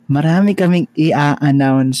marami kaming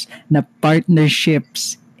i-announce na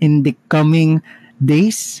partnerships in the coming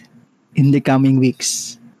days, in the coming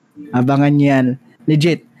weeks. Abangan nyo yan.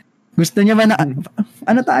 Legit. Gusto nyo ba na,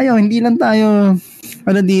 ano tayo, hindi lang tayo,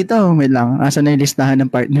 ano dito, wait lang, asa na yung listahan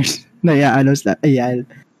ng partners na i-announce na, ayan.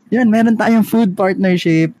 Yan, meron tayong food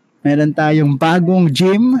partnership, meron tayong bagong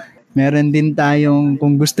gym, meron din tayong,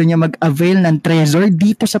 kung gusto niya mag-avail ng Trezor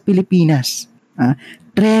dito sa Pilipinas.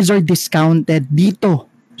 Trezor discounted dito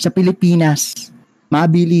sa Pilipinas.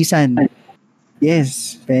 Mabilisan.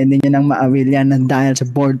 Yes, pwede niya nang ma-avail yan ng dahil sa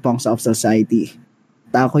Board Punks of Society.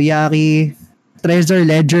 Takoyaki, Trezor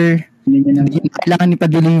Ledger, hindi kailangan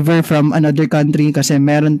ipa-deliver from another country kasi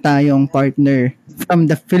meron tayong partner from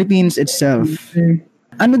the Philippines itself.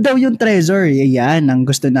 Ano daw yung Trezor? Yan ang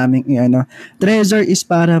gusto namin i-ano. Trezor is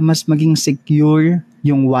para mas maging secure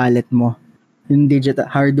yung wallet mo. Yung digital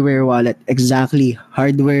hardware wallet. Exactly.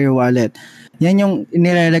 Hardware wallet. Yan yung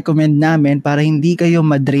nire-recommend namin para hindi kayo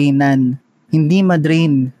madrainan. Hindi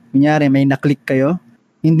madrain. Kunyari, may naklik kayo.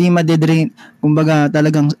 Hindi madedrain. Kumbaga,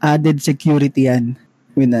 talagang added security yan.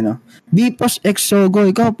 With ano. Bipos X Sogo.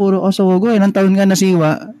 Ikaw, puro Sogo. Ilang taon nga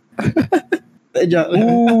nasiwa. Joke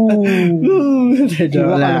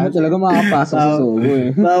lang. Talaga makapasok sa Sogo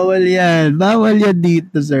eh. Bawal yan. Bawal yan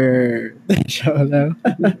dito, sir. Joke lang.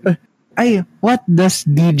 Ay, what does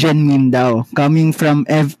Degen mean daw? Coming from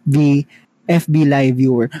FB live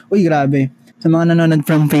viewer. Uy, grabe. Sa mga nanonood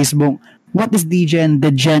from Facebook, what is Degen?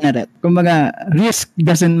 Degenerate. Kumbaga, risk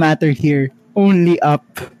doesn't matter here. Only up.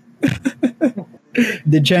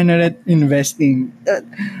 Degenerate investing.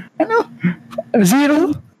 Ano?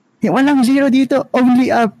 Zero? Walang zero dito,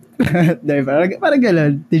 only up. Parang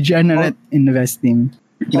gano'n. Degenerate investing.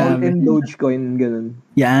 All in Dogecoin, gano'n.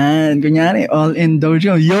 Yan, kunyari, all in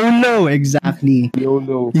Dogecoin. YOLO, exactly.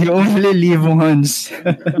 YOLO. You only live once.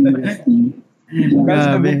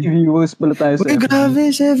 Grabe. 70 viewers pala tayo sa FB. Grabe,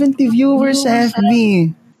 70 viewers sa FB.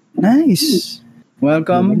 Nice.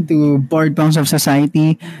 Welcome to Board Punks of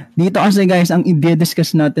Society. Dito kasi guys, ang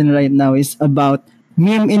i-discuss natin right now is about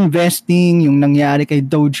meme investing, yung nangyari kay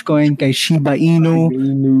Dogecoin, kay Shiba Inu,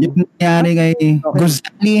 yung nangyari kay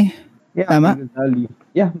Gozali. Yeah, tama? Gozali.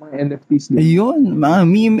 Yeah, mga NFTs din. Ayun, mga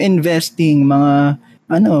meme investing, mga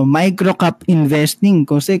microcap investing.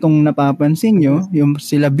 Kasi kung napapansin nyo, yung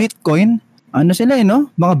sila Bitcoin, sila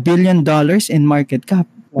no? Mga $1 billion in market cap.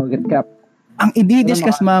 Market cap. Ang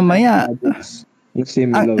i-discuss mamaya. Yung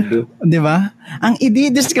similar do. Di ba? Ang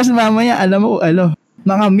i-discuss mamaya, alam mo,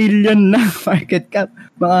 mga million na market cap.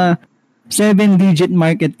 Mga 7-digit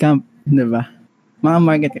market cap. Diba? Mga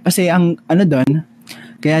market cap. Kasi ang doon,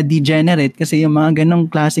 kaya degenerate kasi yung mga ganong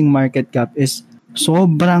klaseng market cap is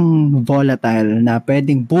sobrang volatile na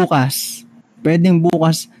pwedeng bukas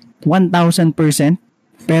 1,000%,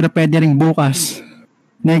 pero pwede ring bukas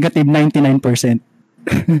negative 99%.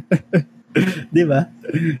 Diba?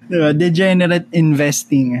 Degenerate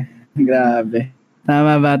investing. Grabe.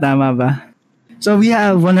 Tama ba? So we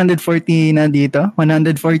have 140 na dito.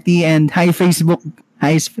 140 and hi Facebook.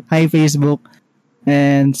 Hi Facebook.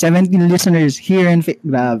 And 17 listeners here in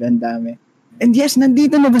Grabe, ang dami. And yes,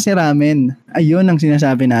 nandito na ba si Ramen? Ayun ang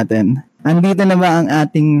sinasabi natin. Andito na ba ang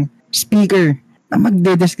ating speaker na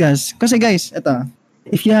magde-discuss? Kasi guys, ito.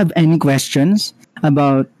 If you have any questions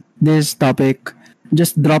about this topic,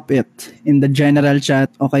 just drop it in the general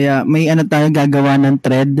chat o kaya may tayo gagawa ng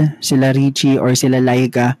thread, sila Richie or sila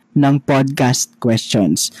Laika ng podcast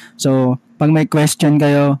questions. So, pag may question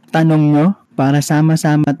kayo, tanong nyo para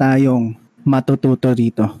sama-sama tayong matututo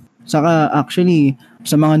rito. Saka actually,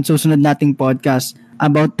 sa mga susunod nating podcast,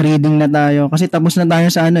 about trading na tayo. Kasi tapos na tayo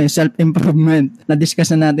sa self-improvement. Na-discuss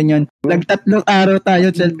na natin yon. Nag-3 araw tayo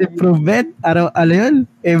self-improvement. Yun?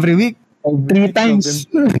 Every week. 3 times.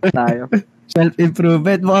 Tayo.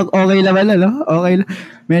 Self-improvement. Okay naman, Okay lang.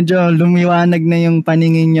 Medyo lumiwanag na yung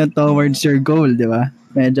paningin nyo towards your goal, di ba?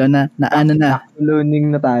 Medyo na. Back to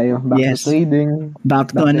learning na tayo. Back to trading. Back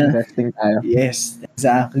to investing tayo. Yes,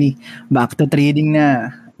 exactly. Back to trading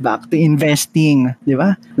na. Back to investing. Di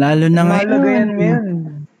ba? Lalo na ngayon. Mahalaga yan.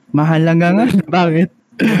 Mahalaga nga. Bakit?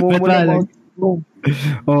 Ba't mahalaga?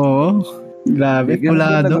 Oo. Grabe.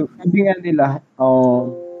 Kulado. Sabi nga nila,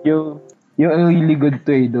 you're a really good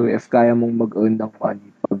trader if kaya mong mag-earn ng money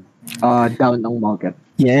pag down ang market.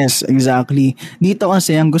 Yes, exactly. Dito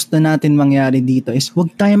kasi, ang gusto natin mangyari dito is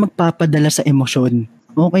huwag tayo magpapadala sa emosyon.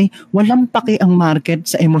 Okay? Walang paki ang market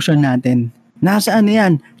sa emosyon natin. Nasaan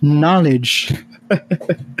yan? Knowledge.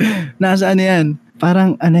 Nasaan yan?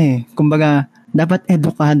 Parang kumbaga, dapat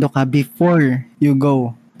edukado ka before you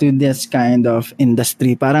go to this kind of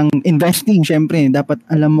industry. Parang investing, syempre, dapat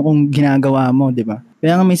alam mo kung ginagawa mo, di ba?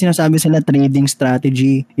 Kaya nga may sinasabi sila trading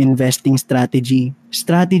strategy, investing strategy.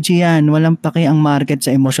 Strategy yan, walang paki ang market sa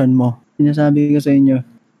emosyon mo. Sinasabi ko sa inyo.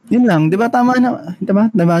 Yun lang, di ba tama na? Di ba?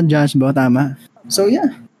 Di ba, Josh? Ba, tama? So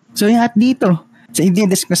yeah. So yeah, at dito, sa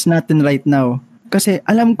i-discuss natin right now. Kasi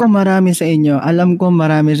alam ko marami sa inyo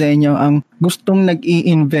ang gustong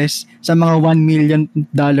nag-i-invest sa mga $1 million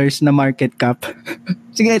na market cap.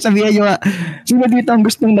 Sige, sabihin nyo nga, sino dito ang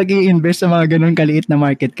gustong nag-i-invest sa mga ganun kaliit na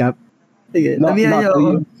market cap? Sige, sabihin nyo.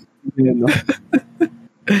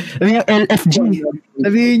 Sabihin nyo LFG.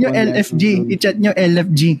 Sabihin nyo LFG. I-chat nyo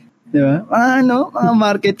LFG. Di ba? Mga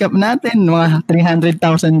market cap natin, mga $300,000.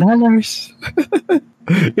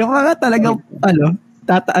 Yung mga talagang,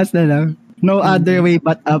 tataas na lang. No other way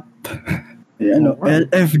but up.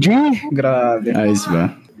 LFG. Grabe. Ayos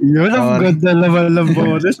ba? Yun, ang ganda naman ng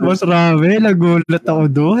boses. Mas rami. Nagulat ako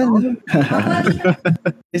doon.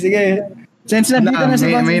 Sige. Since nandito na si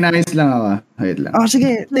Boss. May nice lang ako. Wait lang.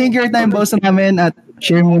 Sige. Take your time, boss namin at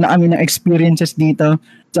share muna kami ng experiences dito.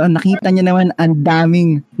 So, nakita niyo naman ang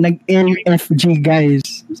daming nag-LFG,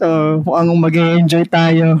 guys. So, mukhang mag-enjoy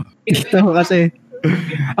tayo dito kasi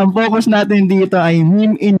ang focus natin dito ay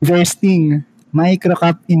meme investing,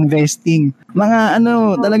 microcap investing. Mga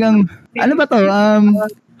talagang, ano ba to?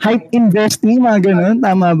 Hype investing, mga ganun.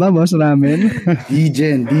 Tama ba, boss Ramen?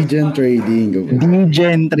 Degen trading.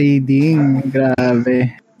 Degen trading.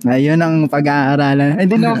 Grabe. Ayun ang pag-aaralan.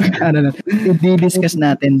 Hindi na pag-aaralan. I-discuss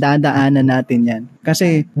natin, dadaanan natin yan.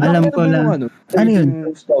 Kasi, alam ko lang. Ano yun?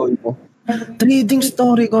 Trading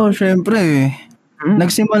story ko, syempre.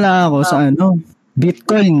 Nagsimula ako sa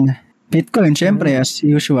Bitcoin, syempre, as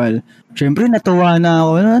usual. Syempre, natuwa na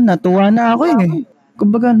ako eh.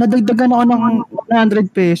 Kumbaga, nadagdagan ako ng $100,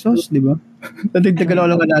 di ba? Nadagdagan ako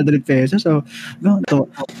ng $100. So,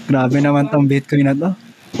 grabe naman tong Bitcoin na to.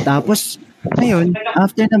 Tapos, ngayon,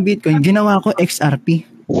 after ng Bitcoin, ginawa ko XRP.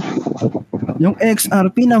 Yung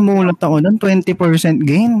XRP, namulat ako ng 20%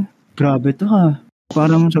 gain. Grabe to ha.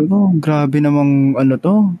 Parang sabi ko, grabe namang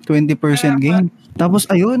 20% gain. Tapos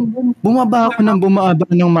ayun, bumaba ako ng bumaba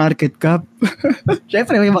ng market cap.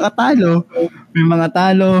 Syempre may mga talo.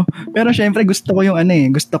 Pero syempre gusto ko yung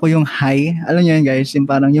gusto ko yung high. Alam niyo yun guys, yung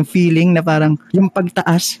parang yung feeling na parang yung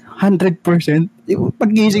pagtaas 100%. Yung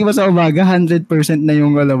paggising mo sa umaga, 100% na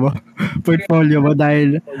yung portfolio mo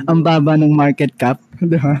dahil ang baba ng market cap.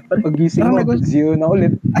 Diba? Paggising mo, zero na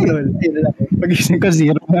ulit. Ayun. Paggising ko,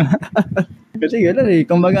 zero na. Kasi gano'n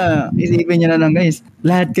kumbaga, isipin nyo na lang guys,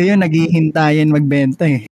 lahat kayo naghihintayin magbenta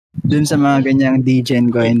dun sa mga ganyang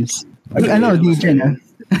Degen coins. Degen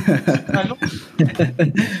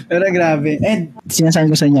Pero grabe. And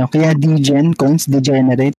sinasabi ko sa inyo, kaya Degen coins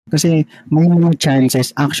degenerate kasi may mga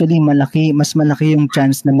chances. Actually, mas malaki yung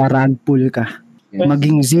chance na marag pull ka.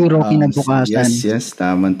 Maging zero kinabukasan. Yes,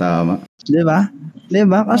 tama. Diba?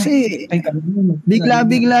 Kasi bigla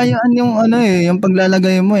yung yung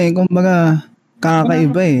paglalagay mo kumbaga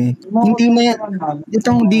kakaiba Hindi na yan,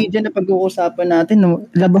 itong DJ na pag-uusapan natin,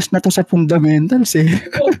 labas na to sa fundamentals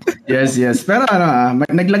Yes. Pero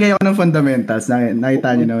naglagay ako ng fundamentals.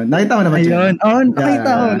 Nakita niyo naman. Nakita mo naman. Ayun. Nakita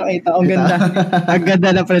ko. Ang ganda. Ang ganda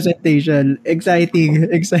na presentation. Exciting.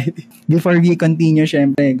 Before we continue,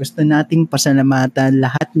 syempre, gusto nating pasalamatan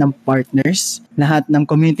lahat ng partners, lahat ng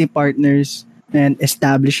community partners, and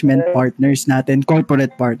establishment partners natin,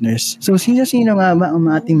 corporate partners. So, sino nga ba ang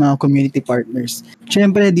ating mga community partners?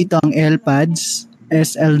 Siyempre, dito ang LPads,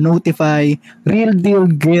 SL Notify, Real Deal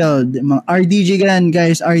Guild, mga RDG gan,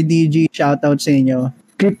 guys, RDG, shoutout sa inyo.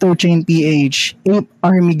 Crypto Chain PH, Ape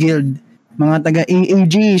Army Guild, mga taga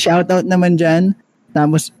AAG, shoutout naman dyan.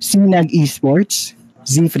 Tapos, Sinag Esports,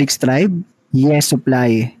 Zfreaks Tribe, Yes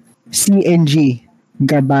Supply, CNG,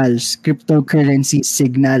 Gabals, Cryptocurrency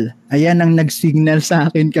Signal. Ayan ang nag-signal sa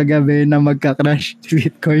akin kagabi na magka-crash si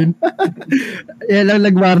Bitcoin. Yan lang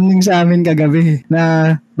nag-warning sa amin kagabi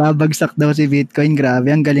na babagsak daw si Bitcoin. Grabe,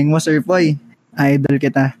 ang galing mo, Sir Poy. Idol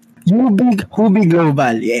kita. Hubi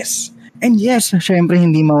Global, yes. And yes, syempre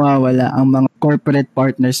hindi mawawala ang mga corporate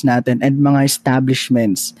partners natin and mga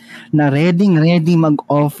establishments na ready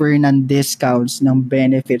mag-offer ng discounts, ng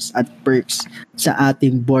benefits at perks sa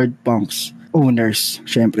ating board punks owners,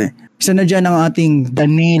 syempre. Isa na dyan ang ating The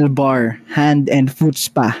Nail Bar, Hand and Foot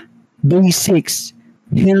Spa, Basics,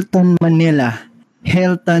 Hilton Manila,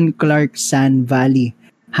 Hilton Clark San Valley,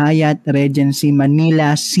 Hyatt Regency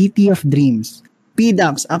Manila, City of Dreams,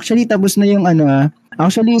 PDAX. Actually, tapos na yung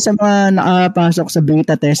actually, sa mga nakapasok sa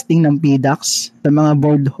beta testing ng PDAX, sa mga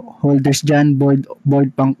board holders dyan,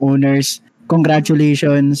 board punk owners,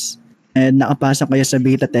 congratulations, and nakapasok kayo sa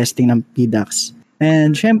beta testing ng PDAX.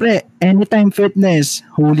 And syempre, Anytime Fitness,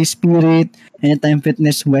 Holy Spirit, Anytime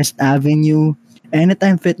Fitness West Avenue,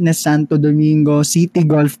 Anytime Fitness Santo Domingo, City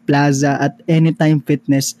Golf Plaza, at Anytime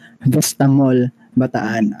Fitness Vista Mall,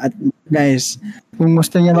 Bataan. At guys, kung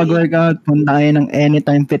gusto niyo mag-workout, punta kayo ng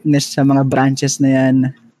Anytime Fitness sa mga branches na yan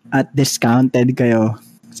at discounted kayo.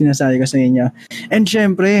 Sinasabi ko sa inyo. And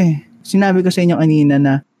syempre, sinabi ko sa inyo kanina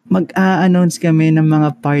na mag-a-announce kami ng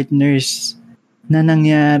mga partners na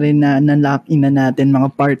nangyari na na-lock in na natin,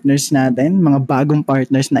 mga partners natin, mga bagong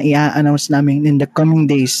partners na i-announce namin in the coming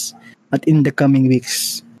days at in the coming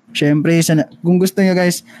weeks. Syempre, kung gusto nyo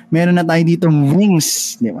guys, meron na tayo dito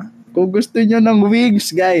wings, di ba? Kung gusto nyo ng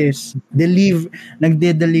wings, guys,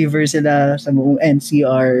 nagde-deliver sila sa buong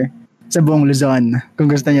NCR, sa buong Luzon.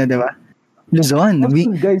 Kung gusto nyo, di ba? Luzon.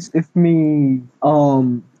 Also, guys, if may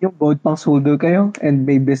yung boat pang holder kayo and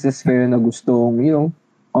may business kayo na gustong,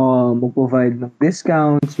 mag-provide ng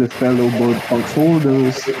discounts with fellow boat pang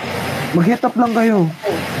holders, mag-hit up lang kayo.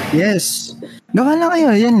 Yes. Gawa lang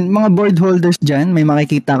kayo. Yan, mga board holders dyan, may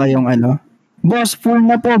makikita kayong boss, full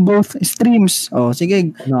na po both streams. Oh,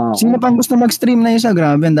 sige. No. Sino pang gusto mag-stream na isa?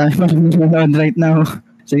 Grabe, ang dami pang nanonood right now.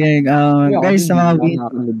 Sige, guys, sa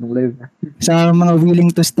mga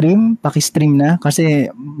willing to stream, paki-stream na kasi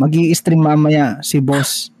magi-stream mamaya si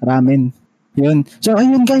Boss Ramen. Yun. So,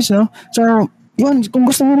 ayun guys, no? So, yun, kung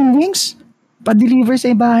gusto mo ng wings, pa-deliver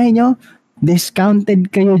sa bahay nyo,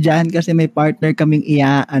 discounted kayo dyan kasi may partner kaming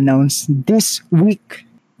i-announce this week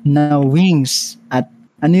na wings. At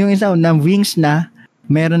ano yung isa? Na wings na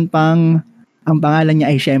meron pang, ang pangalan niya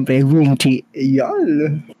ay syempre Wingchi.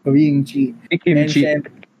 Yun. Wingchi. Kimchi.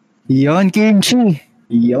 Yun, kimchi.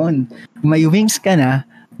 Yun. May wings ka na,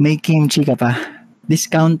 may kimchi ka pa.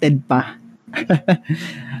 Discounted pa.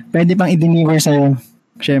 Pwede pang i-deliver sa'yo.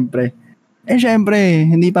 Syempre. Syempre,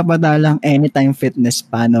 hindi pa padalang Anytime Fitness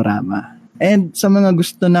Panorama. And sa mga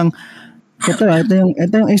gusto ng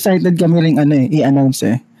ito yung excited kami ring i-announce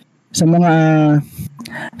Sa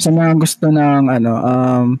mga gusto ng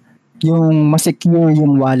yung ma-secure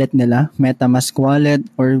yung wallet nila, MetaMask wallet,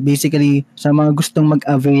 or basically sa mga gustong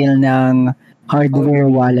mag-avail ng hardware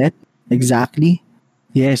wallet. Exactly.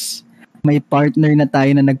 Yes. May partner na tayo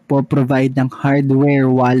na nagpo-provide ng hardware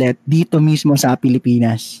wallet dito mismo sa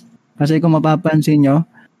Pilipinas. Kasi kung mapapansin nyo,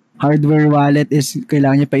 hardware wallet is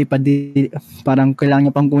kailangan nyo pa parang kailangan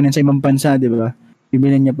nyo pang kunin sa ibang bansa, di ba?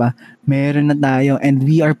 Bibilin nyo pa. Meron na tayo and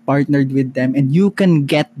we are partnered with them and you can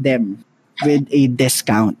get them with a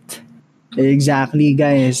discount. Exactly,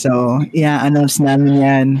 guys. So, i-announce namin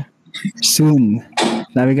yan soon.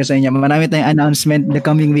 Sabi ko sa inyo, marami tayong announcement the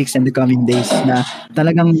coming weeks and the coming days na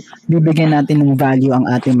talagang bibigyan natin ng value ang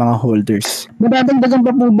ating mga holders. Madadagdagan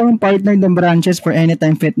pa po ba yung partner ng branches for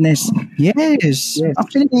Anytime Fitness? Yes.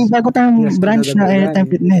 Actually, bago tayong branch na Anytime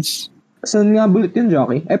Fitness. Saan nga bullet yun,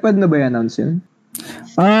 Jockey? Pwede na ba i-announce yun?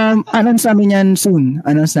 Announce namin yan soon.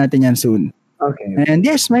 Announce natin yan soon. Okay. And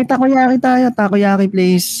yes, may takoyaki tayo. Takoyaki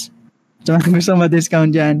place. So, gusto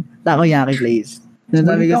ma-discount dyan, takoyaki place.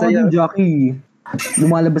 Sabi ko sa'yo, Jockey,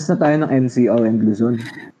 lumalabas na tayo ng NCR and Luzon.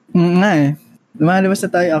 Nga lumalabas na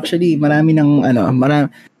tayo actually. Marami ng,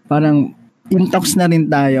 parang in talks na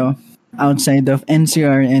rin tayo outside of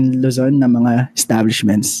NCR and Luzon na mga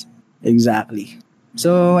establishments. Exactly.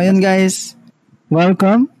 So, ayun guys,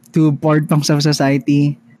 welcome to Board Punks of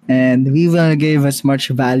Society and we will give as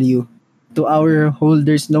much value to our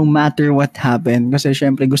holders no matter what happened. Kasi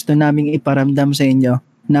syempre gusto naming iparamdam sa inyo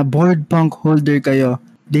na board punk holder kayo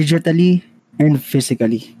digitally and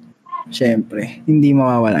physically. Syempre, hindi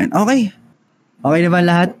mawawalan. Okay. Okay na ba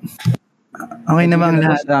lahat? Okay na ba ang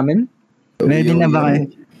lahat? Ready na ba kayo?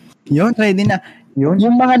 Yun, ready na.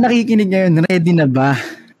 Yung mga nakikinig ngayon, ready na ba?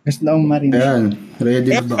 Gusto akong marinig. Ayan,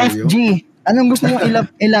 ready na ba kayo? FFG. Anong gusto mong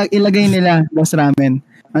ilagay nila, Boss Ramen?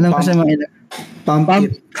 Anong gusto mong ilagay? Pump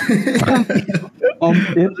it. Pump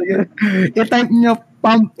it. I-type nyo,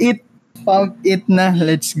 pump it. Pump it na.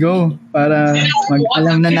 Let's go. Para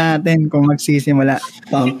mag-alam na natin kung magsisimula.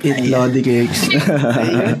 Pump it, Lodi Cakes.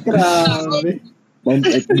 Ayun, grabe. Pump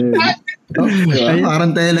it din.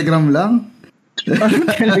 Parang Telegram lang.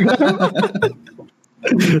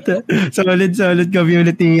 Solid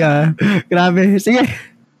community. Grabe. Sige.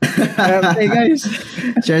 Okay, guys.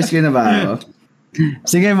 Share screen na ba ako?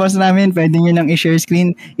 Sige, boss namin, pwede nyo lang i-share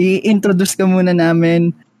screen. I-introduce ka muna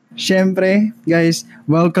namin. Siyempre, guys,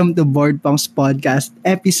 welcome to Board Punks Podcast,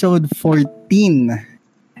 episode 14.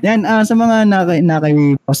 Yan, sa mga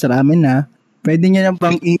naki boss namin na, pwede nyo lang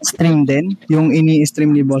pang i-stream din, yung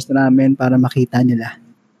ini-stream ni boss namin para makita nila.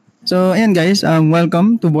 So, ayan guys,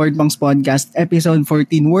 welcome to Board Punks Podcast, episode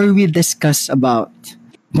 14, where we discuss about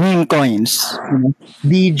Green coins,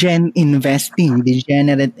 degen investing,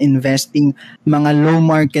 degenerate investing, mga low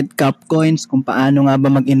market cap coins, kung paano nga ba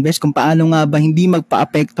mag-invest, kung paano nga ba hindi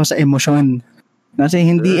magpa-apekto sa emosyon. Kasi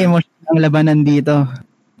hindi emosyon ang labanan dito.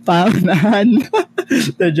 Paunahan.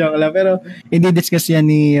 The joke lang. Pero i-discuss yan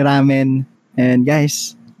ni Ramen. And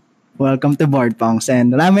guys, welcome to Board Punks.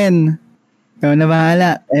 And Ramen, ikaw na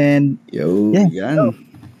bahala. And Yo, yeah, yan.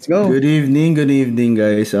 let's go. Good evening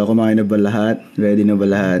guys. Kumain na ba lahat? Ready na ba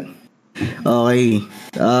lahat? Okay.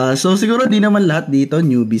 So siguro di naman lahat dito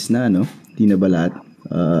newbies na, no? Di na ba lahat?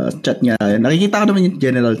 Chat nga. Nakikita ko naman yung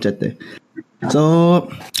general chat eh. So,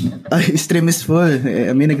 stream is full.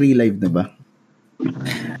 May nag-relive na ba?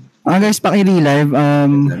 Guys, paki-relive.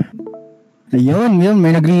 Ayun,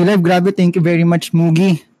 may nag-relive. Grabe, thank you very much,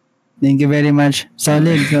 Mugi. Thank you very much.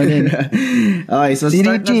 Solid. Okay, so Si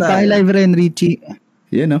start Richie, na tayo. paki-live rin, Richie.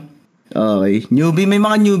 Yan, no? Okay. Newbie, may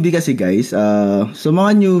mga newbie kasi guys. So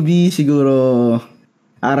mga newbie siguro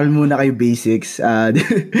aral muna kayo basics.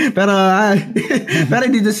 Pero pero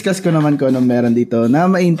di-discuss ko naman kung anong meron dito na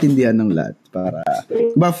maintindihan ng lahat para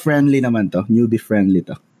friendly naman to. Newbie friendly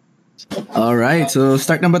to. Alright, so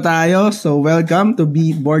start na ba tayo? So welcome to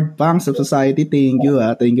Board Punks of Society. Thank you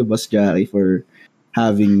Thank you Boss Jackie for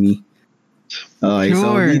having me. Okay,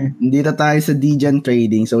 Sure. so dito tayo sa Degen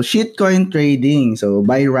trading. So shitcoin trading. So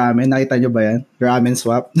buy ramen. Nakita nyo ba yan? Ramen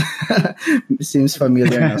swap. Seems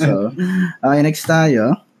familiar na. So okay, next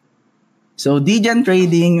tayo. So Degen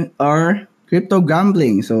trading or crypto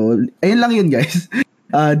gambling. So ayun lang yun guys.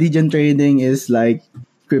 Degen trading is like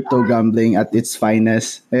crypto gambling at its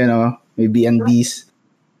finest. You know, may BNBs.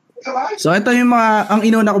 So ito yung mga, ang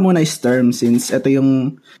inuna ko muna is term since ito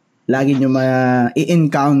yung lagi nyo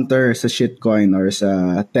i-encounter sa shitcoin or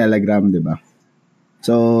sa Telegram, di ba?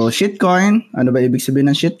 So, shitcoin, ano ba ibig sabihin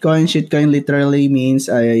ng shitcoin? Shitcoin literally means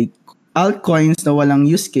ay altcoins na walang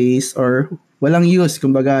use case or walang use,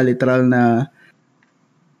 kumbaga literal na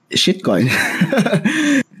shitcoin.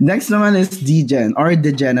 Next naman is degen or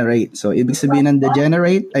degenerate. So, ibig sabihin ng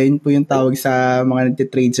degenerate, ayun po yung tawag sa mga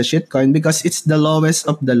nagtitrade sa shitcoin because it's the lowest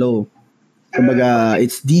of the low. Kumbaga,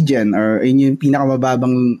 it's degen or yun yung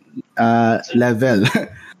pinakamababang level.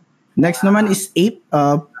 Next naman is ape.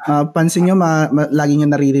 Pansin nyo, lagi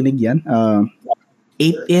nyo naririnig yan.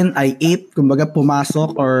 Ape in ay ape. Kumbaga,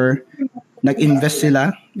 pumasok or nag-invest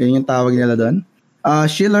sila. Yan yung tawag nila doon.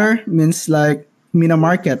 Shiller means like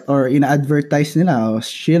mina-market or ina-advertise nila.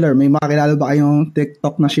 Shiller. May makilala ba kayong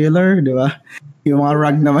TikTok na shiller? Di ba? Yung mga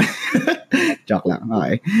rug naman. Joke lang.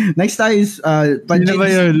 Okay. Next tayo is Sino ba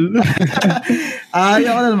yun?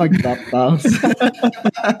 Ayaw ko na mag-top tops.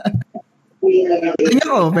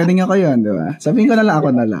 Pwede nga ko yun, di ba? Sabihin ko na lang, ako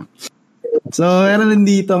na lang. So, meron din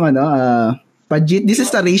dito, pajit. This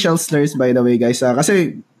is the racial slurs, by the way, guys.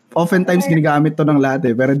 Kasi, oftentimes, ginagamit to ng lahat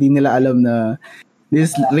pero di nila alam na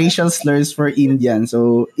this racial slurs for Indian.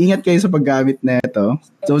 So, ingat kayo sa paggamit na ito.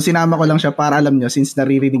 So, sinama ko lang siya para alam nyo since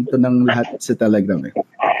naririnig to ng lahat sa Telegram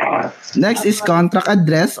Next is contract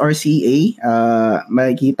address or CA.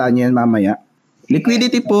 Makikita nyo yan mamaya.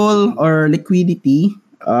 Liquidity pool or liquidity.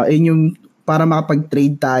 Yun yung para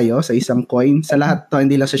makapag-trade tayo sa isang coin. Sa lahat to,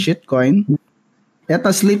 hindi lang sa shitcoin.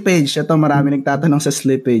 Ito, slippage. Ito, marami nagtatanong sa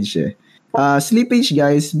slippage Slippage,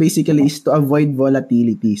 guys, basically is to avoid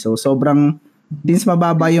volatility. So, since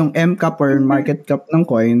mababa yung M-cap or market cap ng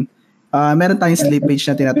coin, meron tayong slippage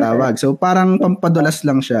na tinatawag. So, parang pampadulas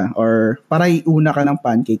lang siya or para iuna ka ng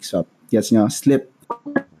pancake swap. Gets nyo? Slip.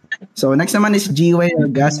 So, next naman is GWay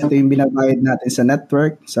or gas. Ito yung binabayad natin sa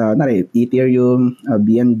network. Sa Ethereum,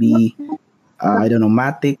 BNB, I don't know,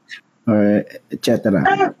 Matic, or etc.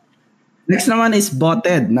 Next naman is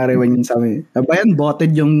botted. Nariwan yun sa amin. Bayan,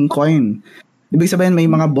 botted yung coin. Ibig sabihin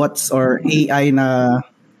may mga bots or AI na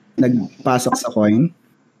nagpasok sa coin.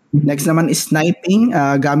 Next naman is sniping.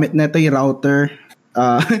 Gamit na ito yung router.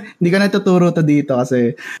 Hindi ko natuturo to dito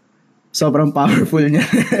kasi sobrang powerful niya.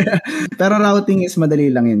 Pero routing is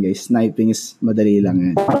madali lang yan, guys. Sniping is madali lang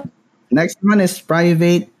yan. Next naman is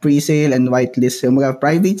private, pre-sale, and whitelist. Yung mga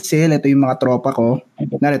private sale, ito yung mga tropa ko.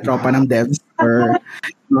 Tropa ng devs or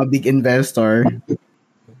mga big investor.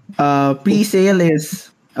 Pre-sale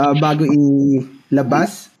is bago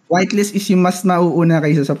ilabas. Whitelist is yung mas nauuna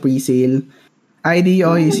kaysa sa pre-sale.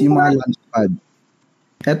 IDO is yung mga launch pad.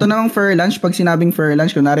 Ito namang fair lunch. Pag sinabing fair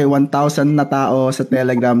lunch, kunwari 1,000 na tao sa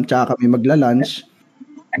Telegram tsaka kami magla-lunch.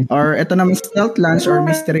 Or ito naman stealth lunch or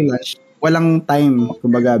mystery lunch. Walang time.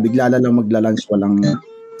 Kumbaga, bigla lang magla-lunch. Walang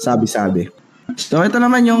sabi-sabi. So, ito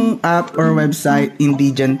naman yung app or website in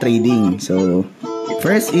Degen Trading. So,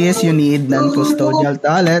 first is you need non-custodial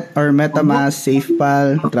wallet or MetaMask,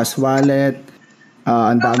 SafePal, Trust Wallet,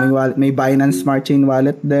 Ang daming wallet. May Binance Smart Chain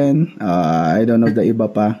wallet din. I don't know the iba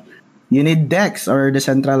pa. You need DEX or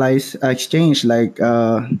decentralized exchange like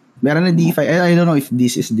meron na DeFi. I don't know if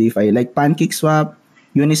this is DeFi. Like PancakeSwap,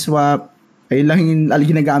 Uniswap. Ayun lang yung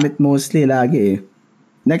ginagamit mostly lagi eh.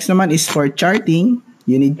 Next naman is for charting.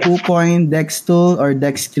 You need KuCoin, DexTool, or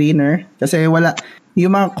Dex Screener. Kasi wala,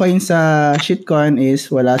 yung mga coins sa shitcoin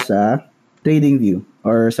is wala sa TradingView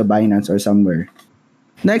or sa Binance or somewhere.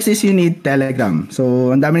 Next is you need Telegram.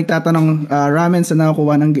 So, ang dami nagtatanong, ramen sa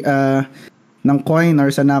nakakuha ng coin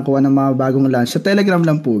or sa nakakuha ng mga bagong launch. Sa Telegram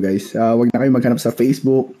lang po, guys. Wag na kayo maghanap sa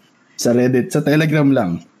Facebook, sa Reddit, sa Telegram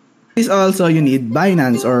lang. Is also you need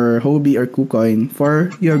Binance or Huobi or KuCoin for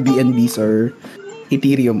your BNBs or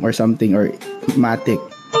Ethereum or something or Matic.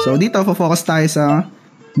 So, dito focus tayo sa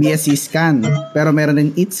BSC scan. Pero meron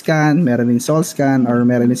din ETHScan, meron din SolScan, or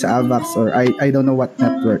meron din sa Avax or I don't know what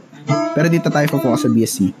network. Pero dito tayo focus sa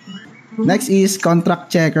BSC. Next is contract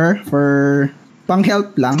checker for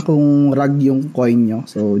pang-help lang kung rug yung coin nyo.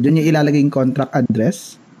 So, dun yung ilalagay yung contract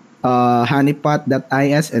address,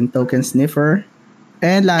 honeypot.is and token sniffer.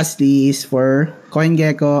 And lastly is for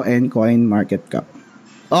CoinGecko and CoinMarketCap.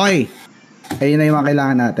 Okay. Ayun na yung mga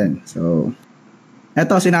kailangan natin. So,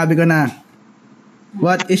 eto, sinabi ko na.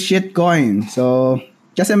 What is shitcoin? So,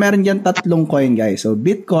 kasi meron dyan 3 coin, guys. So,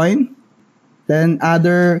 Bitcoin, then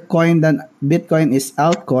other coin than Bitcoin is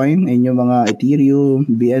altcoin, and yung mga Ethereum,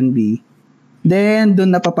 BNB. Then,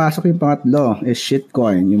 dun napapasok yung pangatlo is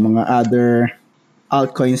shitcoin, yung mga other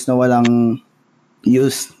altcoins na walang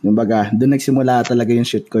use. Kumbaga, dun nagsimula talaga yung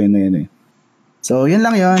shitcoin na yun eh. So, yun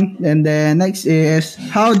lang yun. And then, next is,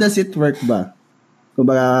 how does it work ba?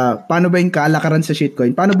 Kumbaga, paano ba yung kalakaran sa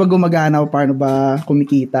shitcoin? Paano ba gumagana o paano ba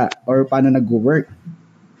kumikita? Or paano nag-work?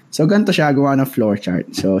 So, ganito siya, gawa ng flow chart.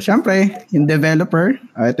 So, syempre, yung developer,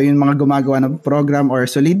 ito yung mga gumagawa ng program or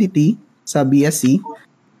Solidity sa BSC.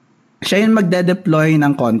 Siya yung magde-deploy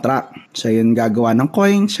ng contract. Siya yung gagawa ng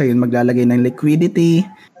coin. Siya yung maglalagay ng liquidity.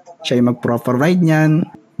 Siya yung mag-provide niyan.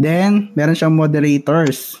 Then, meron siyang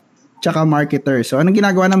moderators. Tsaka marketers. So, anong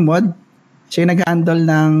ginagawa ng mod? Siya yung nag-handle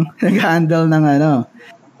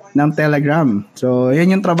ng Telegram. So,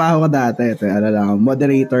 yun yung trabaho ko dati. Ito,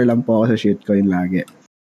 moderator lang po ako sa shitcoin lagi.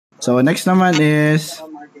 So, next naman is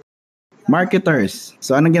marketers.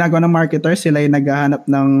 So, anong ginagawa ng marketers? Sila yung naghahanap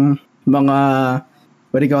ng mga,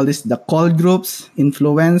 what do you call this? The call groups,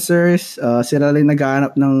 influencers. Sila yung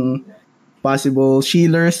naghahanap ng possible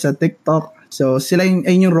shillers sa TikTok. So, sila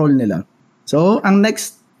yung role nila. So, ang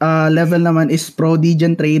next level naman is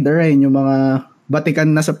pro-Degen trader. Ayun yung mga batikan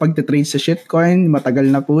na sa pagtitrade sa shitcoin. Matagal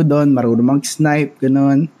na po doon. Marunong mag-snipe.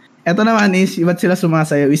 Ganun. Ito naman is, ba't sila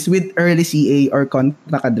sumasayaw is with early CA or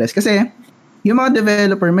contract address. Kasi, yung mga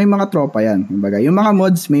developer, may mga tropa yan. Yung mga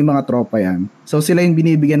mods, may mga tropa yan. So, sila yung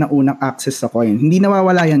binibigyan ng unang access sa coin. Hindi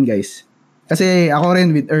nawawala yan, guys. Kasi ako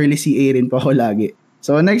rin with early CA rin po ako lagi.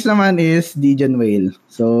 So, next naman is Degen Whale.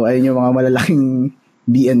 So, ayun yung mga malalaking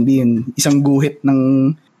BNB. Isang guhit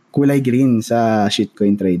ng kulay green sa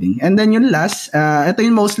shitcoin trading. And then yung last, ito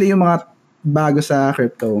yung mostly yung mga bago sa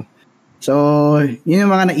crypto. So, yun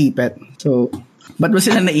yung mga naipit. So, ba't ba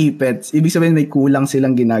sila naipit? Ibig sabihin may kulang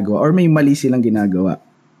silang ginagawa or may mali silang ginagawa.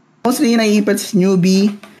 Mostly yung naipit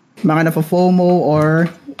newbie, mga na-FOMO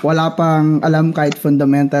or wala pang alam kahit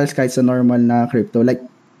fundamentals, kahit sa normal na crypto. Like,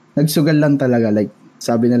 nagsugal lang talaga. Like,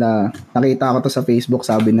 sabi nila, nakita ko to sa Facebook,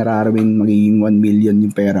 sabi ni Rarawin magiging 1 million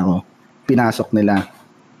yung pera ko. Pinasok nila.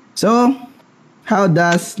 So, how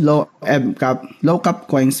does low cap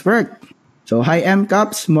coins work? So, high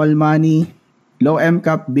MCAP, small money, low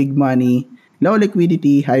MCAP, big money, low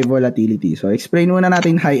liquidity, high volatility. So, explain muna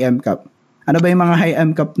natin high MCAP. Ano ba yung mga high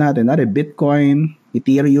MCAP natin? Bitcoin,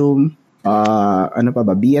 Ethereum,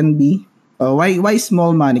 BNB. Why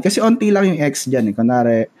small money? Kasi onti lang yung X dyan.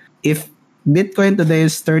 Kunwari, if Bitcoin today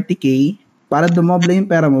is 30K, para dumoble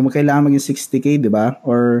yung pera mo, kailangan maging 60K, di ba?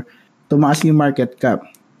 Or tumaas yung market cap.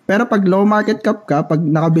 Pero pag low market cap ka, pag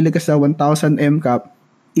nakabili ka sa 1,000 MCAP,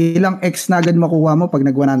 ilang X na agad makuha mo pag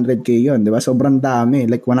nag 100K yun, di ba? Sobrang dami.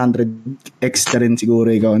 Like 100X na rin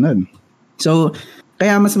siguro ikaw nun. So,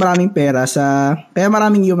 kaya mas maraming pera kaya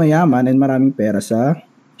maraming yumayaman and maraming pera sa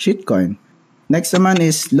shitcoin. Next naman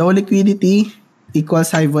is low liquidity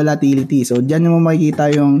equals high volatility. So, dyan mo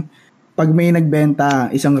makikita yung pag may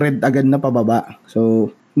nagbenta, isang red agad na pababa.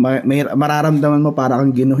 So, may mararamdaman mo para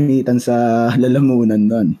kang ginuhitan sa lalamunan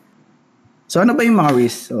doon. So, ano ba yung mga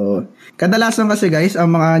risk? So, kadalasan kasi guys,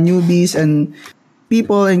 ang mga newbies and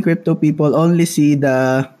people and crypto people only see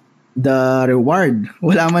the reward.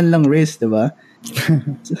 Wala man lang risk, diba?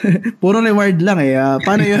 Puro reward lang eh.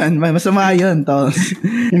 Paano yun? Masama yun, Tol.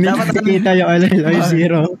 Hindi dapat nakikita yung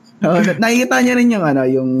zero. Nakikita niya rin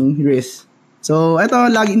yung risk. So,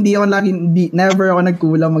 never ako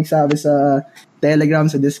nagkulang magsabi sa Telegram,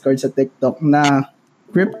 sa Discord, sa TikTok na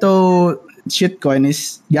crypto shitcoin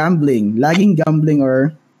is gambling. Laging gambling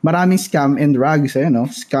or maraming scam and rugs,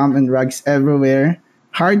 scam and rugs everywhere.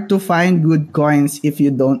 Hard to find good coins if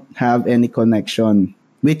you don't have any connection,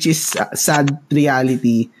 which is sad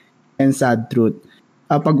reality and sad truth.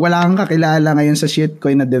 Pag wala kang kakilala ngayon sa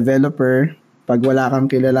shitcoin na developer, pag wala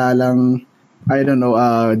kang kilalang,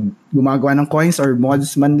 gumagawa ng coins or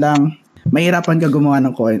mods man lang, mahirapan ka gumawa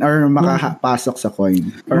ng coin or makapasok sa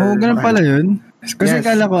coin. Ganun pala yun. Kasi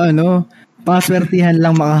kala ko paswertihan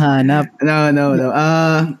lang makahanap. No.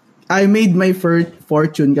 I made my first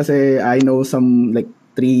fortune kasi I know some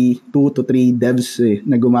 2 to 3 devs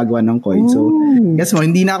na gumagawa ng coin. So, guess mo,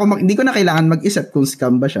 hindi ko na kailangan mag-isip kung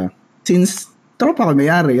scam ba siya. Since tropa ko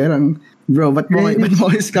mayari, bro, ba't mo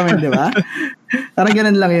scam, di ba? Parang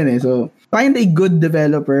ganun lang yun So, find a good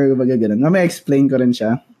developer, ganun. May explain ko rin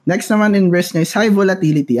siya. Next naman in risk niya is high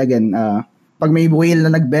volatility. Again, pag may whale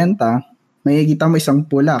na nagbenta, makikita mo isang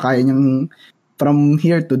pula, kaya niyang from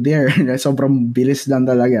here to there. Sobrang bilis lang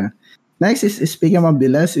talaga. Next is, speaking of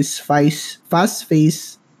bilis, is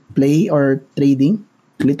fast-paced play or trading.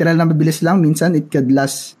 Literal na mabilis lang. Minsan, it could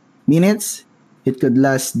last minutes, it could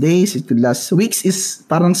last days, it could last weeks. Is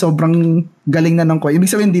parang sobrang galing na ng coin.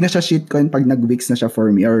 Ibig sabihin, hindi na siya shitcoin pag nag-weeks na siya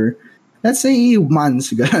for me. Or, let's say,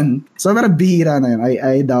 months. Ganun. So, pero bihira na yun.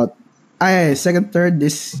 I doubt. Third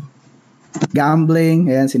is gambling.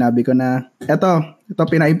 Ayan, sinabi ko na. Ito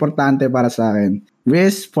pinaka-importante para sa akin.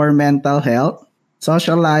 Risk for mental health,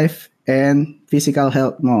 social life, and physical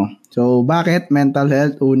health mo. So, bakit mental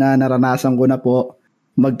health? Una, naranasan ko na po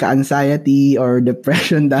magka-anxiety or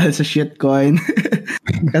depression dahil sa shitcoin.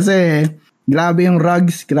 Kasi, grabe yung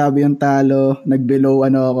rugs, grabe yung talo. Nag-below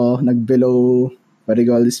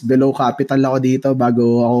capital ako dito bago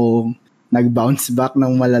ako nag-bounce back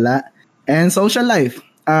ng malala. And social life.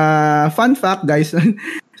 Fun fact, guys,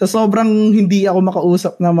 sa sobrang hindi ako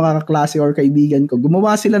makausap ng mga kaklase or kaibigan ko,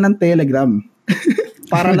 gumawa sila ng Telegram.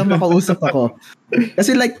 Para lang makausap ako.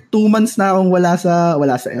 Kasi 2 months na akong wala sa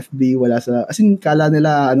FB, as in, kala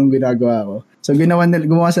nila anong ginagawa ko. So,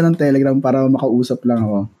 gumawa sila ng Telegram para makausap lang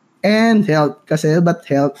ako. And health. Kasi, but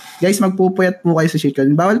health? Guys, magpupuyat po kayo sa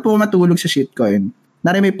shitcoin. Bawal po matulog sa shitcoin.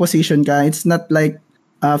 May position ka. It's not like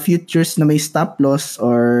futures na may stop loss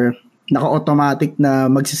or naka-automatic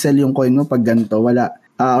na magsisell yung coin mo pag ganito. Wala.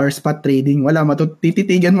 Or spot trading. Wala.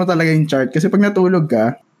 Tititigan mo talaga yung chart. Kasi pag natulog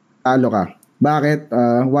ka, talo ka. Bakit?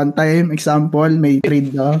 One time, example, may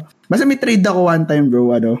trade ako. Basta may trade ako one time,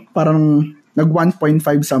 bro. Parang nag 1.5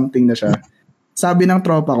 something na siya. Sabi ng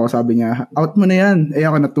tropa ko, sabi niya, out mo na yan.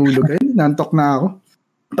 Ako natulog. Nantok na ako.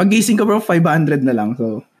 Pagising ko, bro, 500 na lang.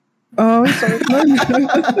 So, sorry man.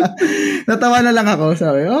 Natawa na lang ako.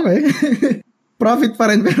 Sabi, okay. Profit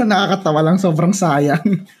pa rin, pero nakakatawa lang. Sobrang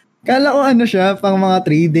sayang. Kala ko siya, pang mga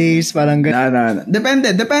 3 days, parang gano'n.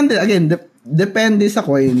 Depende. Again, depende sa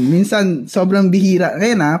coin. Minsan, sobrang bihira.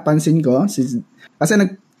 Kaya pansin ko. Kasi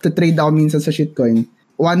nag-trade ako minsan sa shitcoin.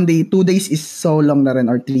 1 day, 2 days is so long na rin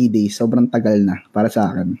or 3 days. Sobrang tagal na para sa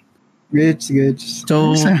akin. Gets.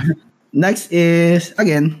 So, next is,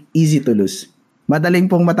 again, easy to lose.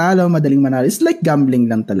 Madaling pong matalo, madaling manalo. It's like gambling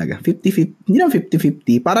lang talaga. 50-50. Hindi lang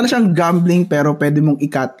 50-50. Para na siyang gambling pero pwede mong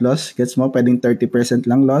i-cut loss. Gets mo? Pwedeng 30%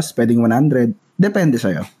 lang loss. Pwedeng 100. Depende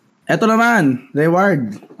sa'yo. Ito naman,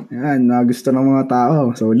 reward. Yan, gusto ng mga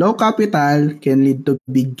tao. So, low capital can lead to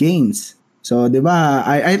big gains. So, di ba,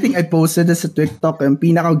 I think I posted this sa TikTok. Yung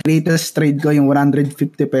pinaka-greatest trade ko, yung 150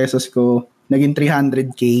 pesos ko, naging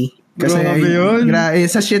 300k. Kasi,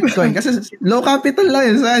 sa shitcoin. Kasi, low capital lang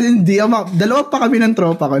yun. So, dalawa pa kami ng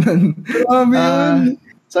tropa ko nun. Grabe yun.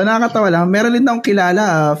 So, nakakatawa lang. Meron din akong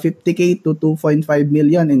kilala, 50k to 2.5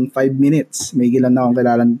 million in 5 minutes. May gilan na akong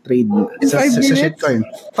kilalang trade sa shitcoin.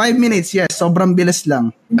 5 minutes, yes. Sobrang bilis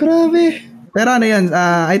lang. Grabe. Pero yun,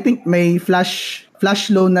 I think may flash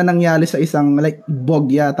loan na nangyari sa isang, bog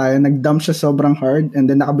yata. Nag-dump siya sobrang hard and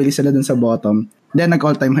then nakabili sila dun sa bottom. Then,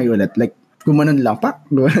 nag-all-time high ulit. Gumanon lang,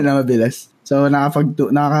 gumanon na mabilis. So, naka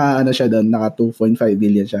siya doon, naka 2.5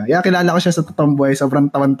 billion siya. Kaya kilala ko siya sa totoong buhay, sobrang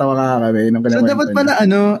tawan-tawa ka kami. So, dapat pala,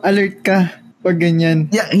 alert ka pag ganyan.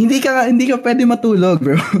 Yeah, hindi ka pwede matulog,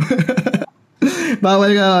 bro.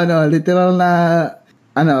 Bawal ka, literal na,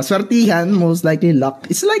 swertihan, most likely luck.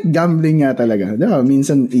 It's like gambling nga talaga. Diba?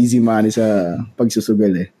 Minsan, easy money sa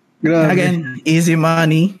pagsusugal Grabe. Again, easy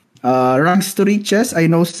money. Ranks to riches. I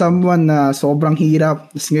know someone na sobrang hirap.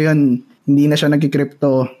 Tapos ngayon, hindi na siya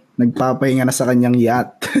nag-crypto. Nagpapahinga na sa kanyang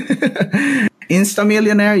yacht. Insta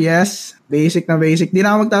millionaire, yes. Basic na basic. Di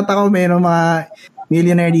na ako magtataka, mayroong mga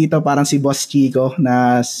millionaire dito parang si Boss Chico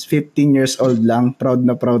na 15 years old lang. Proud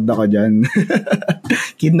na proud ako dyan.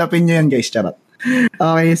 Kidnapin nyo yan guys, charot.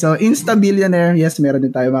 Okay, so insta-billionaire. Yes, meron din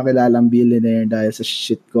tayo makilalang billionaire dahil sa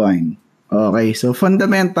shitcoin. Okay, so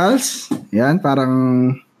fundamentals. Yan,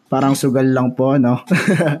 parang sugal lang po, no?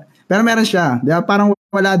 Pero meron siya. Di ba? Parang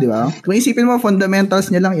wala, di ba? Kung isipin mo, fundamentals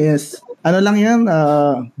niya lang is, ano lang yan,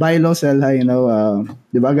 buy low, sell high, you know?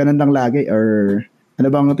 Di ba? Ganun lang lagi. Or ano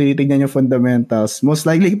bang tinitignan yung fundamentals? Most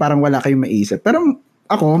likely, parang wala kayong maisip. Pero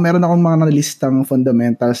ako, meron akong mga nalistang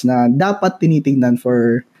fundamentals na dapat tinitignan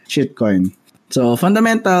for shitcoin. So,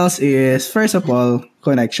 fundamentals is, first of all,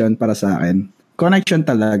 connection para sa akin. Connection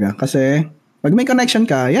talaga. Kasi, pag may connection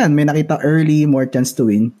ka, yan, may nakita early, more chance to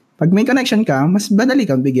win. Pag may connection ka, mas madali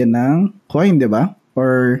kang bigyan ng coin, di ba?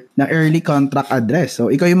 Or ng early contract address. So,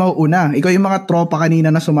 ikaw yung mauuna. Ikaw yung mga tropa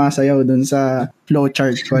kanina na sumasayaw dun sa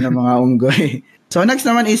flowchart ko ng mga unggoy. So, next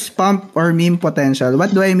naman is pump or meme potential.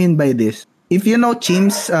 What do I mean by this? If you know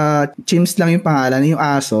Chimps, Chimps lang yung pangalan, yung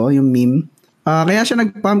aso, yung meme. Kaya siya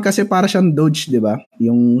nag-pump kasi para siyang Doge, di ba?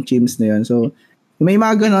 Yung Chimps na yun. So, may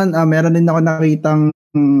mga ganun, meron din ako nakitang,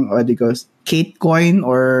 Kate Coin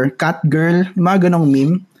or Cat Girl, yung mga ganong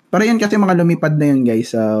meme. Pero yun kasi mga lumipad na yun,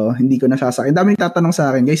 guys. So, hindi ko nasasakyan. Dami nagtatanong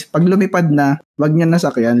sa akin, guys, pag lumipad na, wag niyo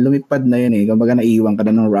nasakyan, lumipad na yun eh. Kumbaga naiiwan ka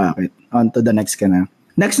na ng rocket. On to the next ka na.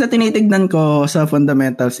 Next na tinitignan ko sa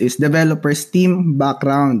fundamentals is developer's team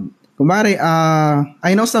background. Kumari,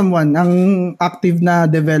 I know someone, ang active na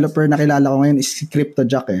developer na kilala ko ngayon is si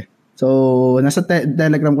CryptoJack eh. So, nasa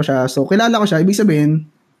Telegram ko siya. So, kilala ko siya. Ibig sabihin,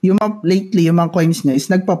 yung lately, yung mga coins niya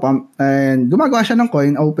is nagpa-pump and gumagawa siya ng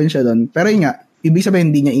coin, open siya doon. Pero yun nga, ibig sabihin,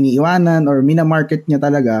 hindi niya iniiwanan or minamarket niya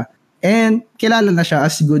talaga. And kilala na siya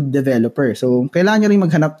as good developer. So, kailangan niya rin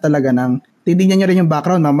maghanap talaga ng, titignan niya rin yung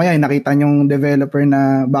background. Mamaya, nakita niyong developer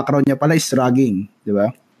na background niya pala is ragging. Di ba?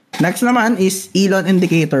 Next naman is Elon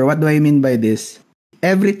indicator. What do I mean by this?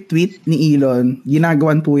 Every tweet ni Elon,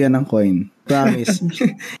 ginagawan po yan ng coin. Promise.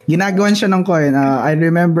 Ginagawan siya ng coin. I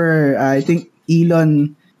remember, I think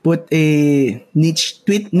Elon put a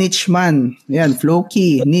tweet niche man. Yan,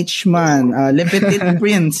 Floki, niche man, Lepetit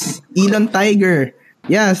Prince, Elon Tiger.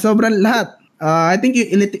 Yeah, sobrang lahat. I think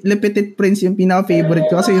yung Lepetit Prince yung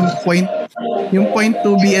pinaka-favorite ko kasi yung 0.2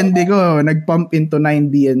 BNB ko nag-pump into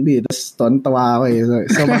 9 BNB. Tapos tawa ako eh. So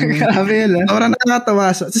sobrang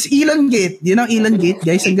nakakatawa. So, tapos Elon Gate. Yun ang Elon Gate,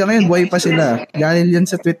 guys. Hanggang ngayon, buhay pa sila. Dahil yan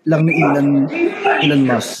sa tweet lang ni Elon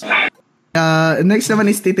Musk. Next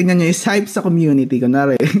naman is titingnan nyo is hype sa community.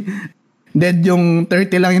 Kunwari, dead yung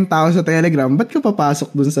 30 lang yung tao sa Telegram. Ba't ka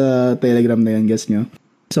papasok dun sa Telegram na yan, guys nyo?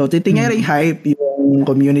 So, titingnan rin hype yung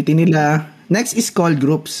community nila. Next is call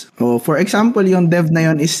groups. For example, yung dev na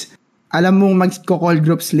yun is alam mong mag-call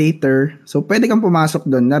groups later. So, pwede kang pumasok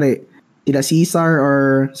doon. Nari, tila Caesar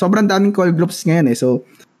or sobrang daming call groups ngayon eh. So,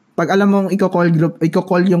 pag alam mong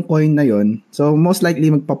i-call yung coin na yun, so most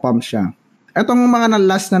likely magpa-pump siya. Etong mga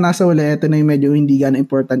last na nasa uli, ito na yung medyo hindi gana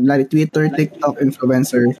important. Like Twitter, TikTok,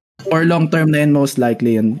 influencer. Or long term na yun, most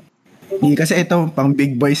likely yun. Kasi ito, pang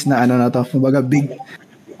big boys na ano na to. Kumbaga big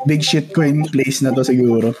shitcoin place na to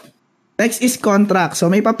siguro. Next is contract.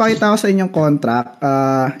 So, may papakita ko sa inyong contract.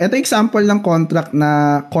 Ito example ng contract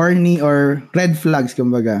na corny or red flags,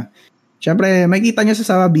 kumbaga. Siyempre, makikita nyo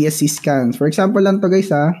sa BSC scans. For example lang to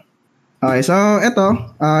guys, ha. Okay, so,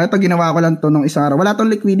 ito ginawa ko lang to nung isang araw. Wala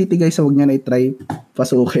tong liquidity, guys, so huwag nyo na i-try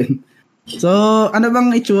pasukin. So, ano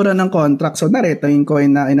bang itsura ng contract? So, narito yung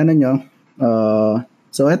coin na inano nyo.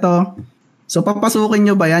 So, ito. So, papasukin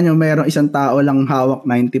nyo ba yan yung mayroong isang tao lang hawak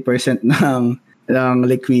 90% ng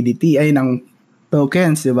liquidity ay ng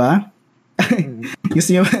tokens, di ba? Gusto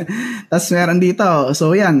nyo? Tapos meron dito.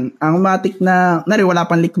 So yan, ang matik na wala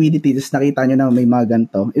pang liquidity, tapos nakita nyo na may mga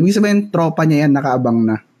ganito. Ibig sabihin, tropa niya yan, nakaabang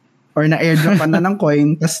na. Or na-airdropan na ng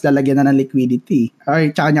coin, tapos lalagyan na ng liquidity. Or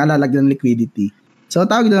tsaka niya lalagyan ng liquidity. So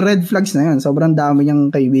tawag doon, red flags na yun. Sobrang dami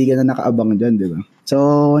niyang kaibigan na nakaabang dyan, di ba?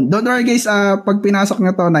 So, don't worry guys, pag pinasok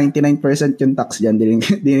nyo to, 99% yung tax dyan, di rin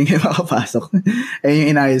kayo makapasok. Ayun yung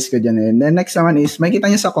inayos ko dyan. And then next naman is, makikita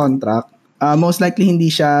nyo sa contract, most likely hindi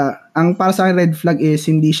siya, ang para sa akin red flag is,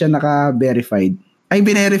 hindi siya naka-verified. Ay,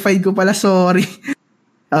 binerified ko pala, sorry.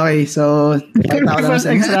 Okay, so, First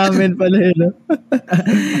examen pala yun, no?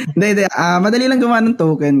 Hindi, madali lang gumawa ng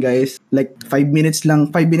token, guys. Like, 5 minutes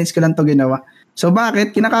ko lang to ginawa. So,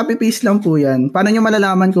 bakit? Kina-copy-paste lang po yan. Paano nyo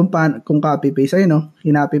malalaman kung copy-paste? Ayun, no?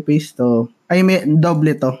 Kina-copy-paste to. Ay, may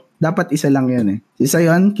doble to. Dapat isa lang yun, eh. Isa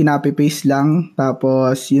yun, kina-copy-paste lang.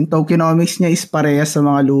 Tapos, yung tokenomics niya is parehas sa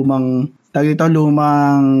mga lumang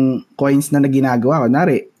coins na ginagawa.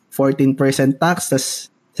 Kunwari, 14% tax, tas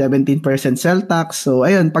 17% sell tax. So,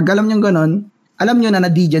 ayun, pag alam nyo ganun, alam nyo na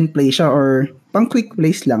Degen play siya or pang quick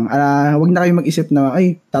place lang. Wag na kayo mag-isip na,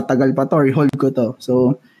 ay, tatagal pa to or hold ko to.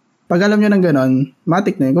 So, pag alam nyo ng ganon,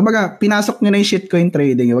 matik na yun. Kumbaga, pinasok nyo na yung shitcoin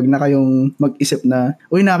trading. Wag na kayong mag-isip na,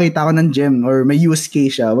 uy, nakita ko ng gem or may use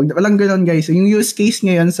case siya. Walang ganon, guys. Yung use case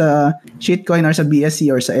ngayon sa shitcoin or sa BSC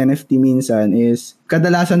or sa NFT minsan is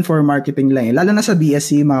kadalasan for marketing lang. Lalo na sa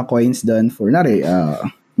BSC, mga coins doon for,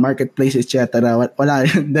 marketplace, etc. Wala,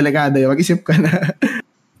 delikado yun. Mag-isip ka na.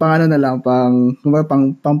 Pang na lang,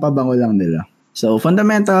 pampabango lang nila. So,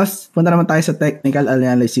 fundamentals, punta naman tayo sa technical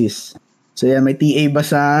analysis. So, yeah, may TA ba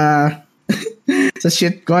sa sa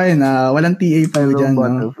shitcoin? Walang TA pa dyan.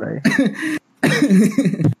 No?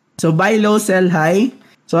 So, buy low, sell high.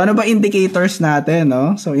 So, ano ba indicators natin?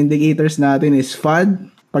 No? So, indicators natin is FUD.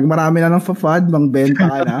 Pag marami na ng FUD, magbenta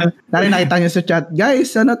ka na. Nakita nyo sa chat,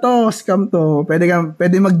 guys, ano to? Scam to.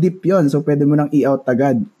 Pwede mag-dip yon. So, pwede mo nang i-out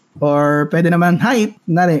agad. Or, pwede naman hype.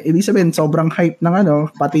 Ibig sabihin, sobrang hype ng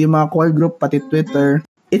pati yung mga call group, pati Twitter.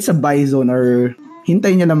 It's a buy zone or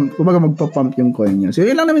hintayin nyo lang, kumbaga magpa-pump yung coin nyo. So,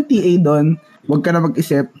 yun lang naman TA doon. Huwag ka na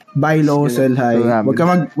mag-isip, buy low, sell high. Huwag ka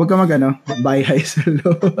mag buy high, sell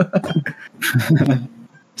low.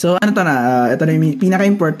 So, ito na yung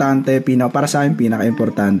pinaka-importante, para sa akin,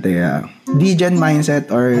 pinaka-importante. Degen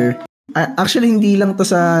mindset or, actually, hindi lang to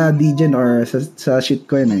sa Degen or sa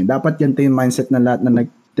shitcoin. Dapat yan to yung mindset ng lahat na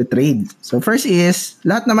nag-trade. So, first is,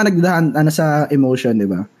 lahat naman nagdahan sa emotion, di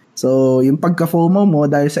ba? So, yung pagka-FOMO mo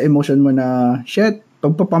dahil sa emotion mo na, shit,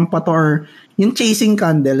 pagpapampa to or yung chasing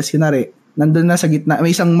candles, kunwari, nandun na sa gitna,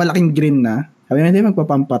 may isang malaking green na, sabi na, hindi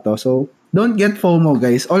magpapampa to. So, don't get FOMO,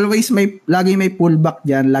 guys. Always lagi may pullback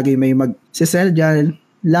dyan, lagi may mag-sell dyan,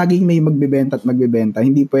 lagi may magbibenta at magbibenta.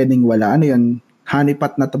 Hindi pwedeng wala. Ano yun?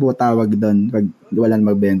 Honeypot na tawag doon pag walang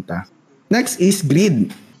magbenta. Next is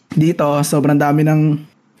greed. Dito, sobrang dami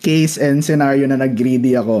ng case and scenario na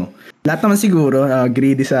nag-greedy ako. Lahat naman siguro,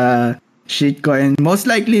 greedy sa shitcoin. Most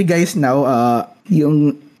likely, guys, now,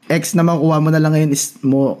 yung X na makukuha mo na lang ngayon is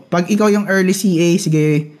pag ikaw yung early CA,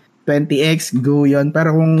 sige, 20x, go yon.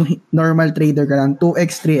 Pero kung normal trader ka lang,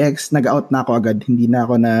 2x, 3x, nag-out na ako agad. Hindi na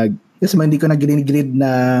ako hindi ko nag-grid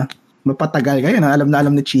na mapatagal kayo. Alam na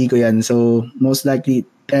alam ni Chico yan. So, most likely,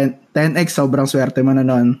 10x, sobrang swerte mo na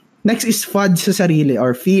nun. Next is FUD sa sarili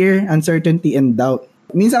or fear, uncertainty, and doubt.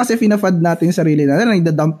 Minsan kasi fina-FUD natin yung sarili na,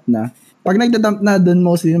 nagda-dump na. Pag nagda-dump na dun,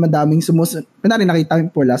 mostly madaming kunwari nakita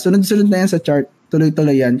yung pula, sunod-sunod na yan sa chart,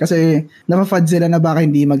 tuloy-tuloy yan. Kasi nafa-FUD sila na baka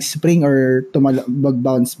hindi mag-spring or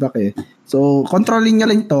mag-bounce back eh. So, controlling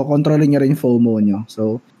nyo rin yung FOMO nyo.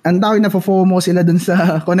 So, ang tawag na FOMO sila dun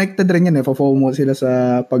sa, connected rin yan eh, FOMO sila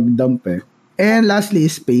sa pag-dump eh. And lastly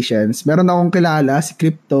is patience. Meron akong kilala, si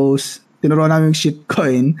Cryptos, tinuruan namin yung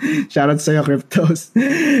shitcoin. Shoutout sa'yo, Cryptos.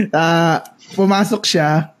 Pumasok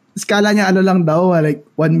siya, skala niya lang daw, like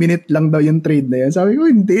 1 minute lang daw yung trade na yun. Sabi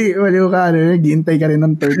ko, hindi, waliw ka, gihintay ka rin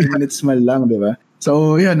ng 30 minutes man lang, di ba?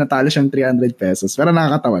 So, yun, natalo siyang 300 pesos. Pero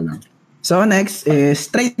nakakatawa lang. So, next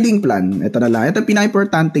is trading plan. Ito na lang. Ito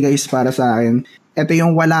pinaka-importante, guys, para sa akin. Ito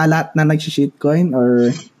yung wala lahat na nag-shitcoin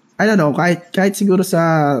or, I don't know, kahit siguro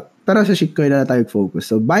pero sa shitcoin na tayo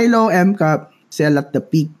focus. So, buy low MCAP, sell at the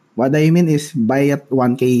peak. What I mean is buy at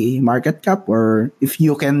 1K market cap or if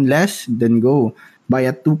you can less, then go. Buy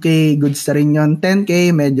at 2K, goods na rin yun.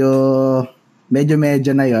 10K, medyo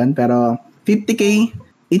na yun. Pero 50K,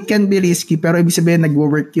 it can be risky. Pero ibig sabihin,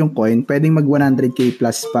 nag-work yung coin. Pwedeng mag 100K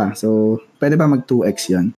plus pa. So, pwede pa mag 2X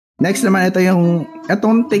yun. Next naman,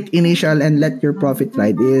 itong take initial and let your profit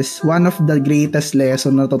ride is one of the greatest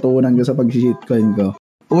lesson na tutunan ko sa pag-shitcoin ko.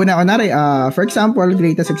 Una, for example,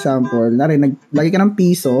 greatest example, lagi ka ng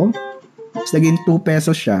piso, tapos naging 2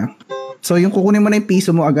 pesos siya. So, yung kukunin mo na yung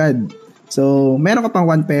piso mo agad. So, meron ka pang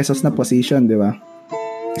 1 pesos na position, di ba?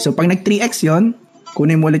 So, pag nag-3x yon,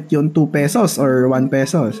 kunin mo ulit yung 2 pesos or 1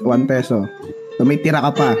 peso. So, may tira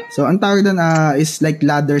ka pa. So, ang tawag doon is like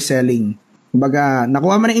ladder selling. Kumbaga,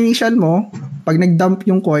 nakuha mo na initial mo, pag nag-dump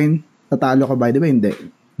yung coin, tatalo ka ba? Di ba? Hindi.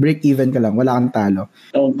 Break even ka lang, wala kang talo.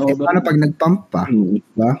 Paano pag nag-pump pa?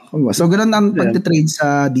 Diba? So, ganoon ang pag-trade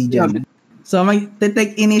sa Degen. So,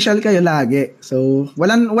 mag-take initial kayo lagi. So,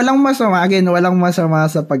 walang masama. Again, walang masama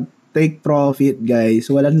sa pag-take profit, guys.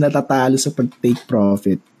 Walang natatalo sa pag-take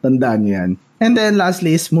profit. Tandaan nyo yan. And then,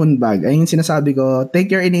 lastly is moonbag. Ayun yung sinasabi ko, take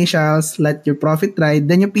your initials, let your profit ride.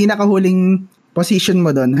 Then, yung pinakahuling position mo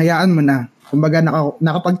doon, hayaan mo na. Kumbaga,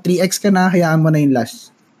 nakapag 3x ka na, hayaan mo na yung last.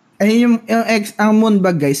 Ang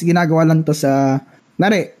moonbag, guys, ginagawa lang to sa,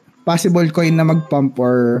 possible coin na mag-pump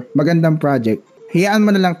or magandang project. Hayaan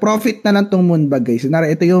mo na lang, profit na lang tong moonbag, guys.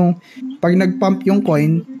 Ito yung, pag nag-pump yung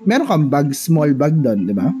coin, meron kang bag, small bag doon,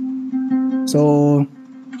 di ba? So,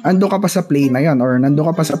 ando ka pa sa play na yon or nando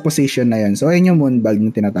ka pa sa position na yon. So, ayun yung moonbag na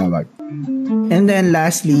tinatawag. And then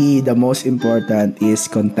lastly, the most important is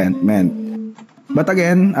contentment. But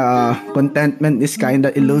again, contentment is kind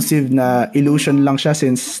of elusive na illusion lang siya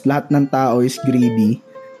since lahat ng tao is greedy.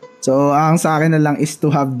 So, ang sa akin na lang is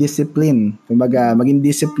to have discipline. Kumbaga, maging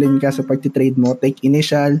discipline ka sa pagtitrade mo. Take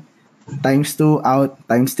initial, times 2 out,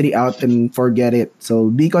 times 3 out, and forget it.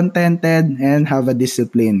 So, be contented and have a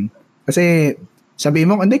discipline. Kasi, sabi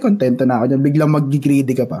mo, hindi, contento na ako. Biglang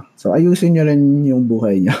mag-greedy ka pa. So, ayusin nyo rin yung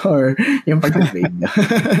buhay nyo or yung pag-trade nyo.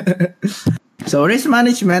 So, risk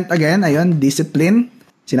management, again, ayun, discipline.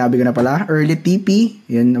 Sinabi ko na pala. Early TP.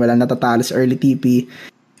 Yun, walang natatalo sa early TP.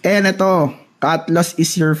 And ito, cut loss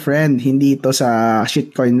is your friend. Hindi ito sa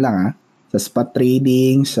shitcoin lang, ha. Sa spot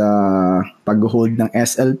trading, sa pag-hold ng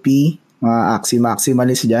SLP, mga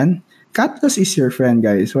maximalist dyan. Cut loss is your friend,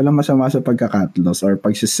 guys. Walang masama sa pagka-cut loss or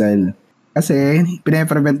pag-sell. Kasi,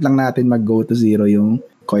 pinaprevent lang natin mag-go to zero yung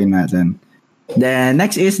coin natin. Then,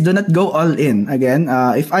 next is, do not go all in. Again,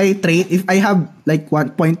 if I have like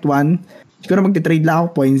 1.1, siguro magti-trade lang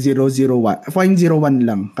ako 0.001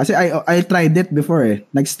 lang. Kasi I tried it before eh.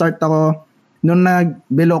 Nag-start ako, nung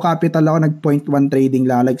below capital ako, nag-0.1 trading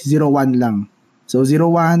lang, like 0.1 lang. So,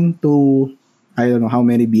 0.1 to, I don't know how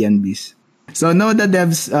many BNBs. So, know the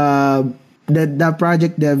devs, the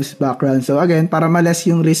project devs background. So, again, para ma-less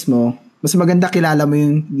yung risk mo, mas maganda kilala mo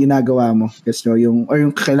yung ginagawa mo. Kasi yung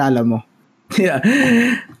kilala mo. Yeah.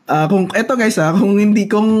 Kung eto guys kung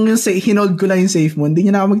hinold ko lang yung safe mo, hindi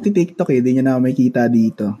niyo na ako magti-TikTok hindi niyo na ako makikita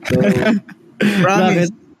dito. So,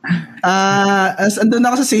 promise. As andun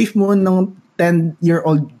ako sa safe mo nung 10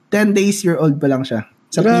 days year old pa lang siya.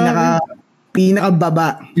 Sa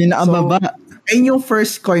pinakababa. So, ayun yung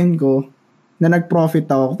first coin ko na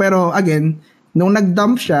nag-profit ako. Pero again, nung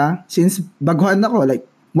nag-dump siya, since baguhan ako, like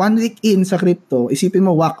 1 week in sa crypto, isipin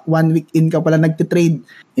mo, 1 week in ka pala nagtitrade,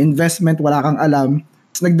 investment, wala kang alam,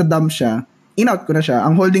 tapos nagda-dump siya, in-out ko na siya.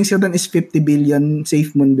 Ang holdings ko doon is 50 billion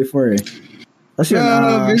safe moon before eh. Tapos yun,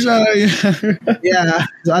 yeah.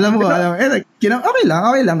 So alam mo, like, okay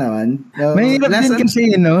lang naman. Mahirap din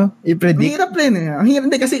kasi, i-predict. Mahirap din eh. Ang hirap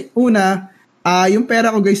din kasi, una, yung pera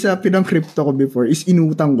ko guys sa pinang-crypto ko before is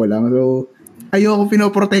inutang ko lang. So, ayoko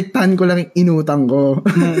pinoprotektahan ko lang yung inutang ko.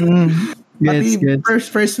 Pati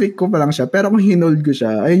first week ko pa lang siya. Pero kung hinold ko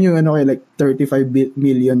siya, ayun yung like 35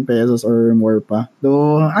 million pesos or more pa.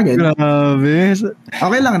 So, again. Grabe.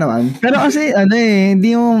 Okay lang naman. Pero kasi,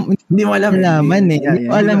 hindi mo alam naman eh. Hindi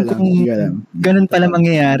mo alam kung ganun pala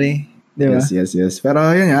mangyayari. Diba? Yes. Pero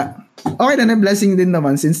yun nga. Okay na, blessing din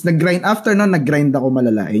naman. Since nag-grind, after nun, nag-grind ako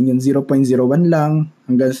malalain. Yung 0.01 lang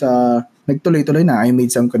hanggang sa nagtuloy-tuloy na. I made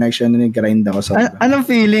some connection na nag-grind ako sa... Anong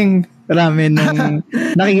feeling, Ramen, nung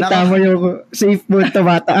nakikita mo yung safe pool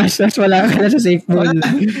tumataas tapos wala ka na sa safe pool?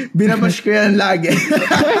 Binabash ko yan lagi.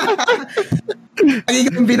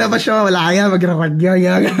 Lagi kong binabash ko, wala kaya mag-record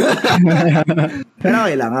yan. Pero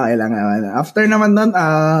okay lang. After naman nun,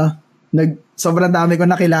 sobrang dami ko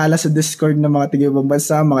nakilala sa Discord ng mga tigibang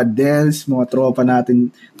bansa, mga devs, mga tropa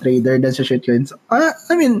natin, trader din sa shitcoins.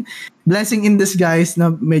 I mean, blessing in disguise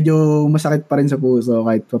na medyo masakit pa rin sa puso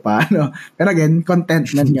kahit pa paano. Pero again,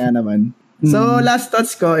 contentment nga naman. So, last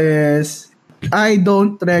thoughts ko is, I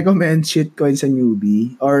don't recommend shitcoin sa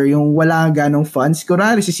newbie or yung wala ganong funds.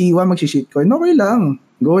 Kunwari, si Siwa mag-shitcoin, okay lang.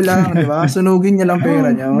 Go lang, di ba? Sunugin niya lang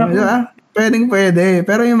pera niya. Diba? Pwede.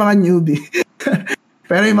 Pero yung mga newbie,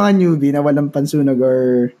 na walang pansunog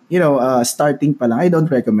or, starting pa lang, I don't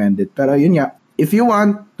recommend it. Pero yun nga, if you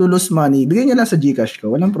want to lose money, bigyan nyo lang sa Gcash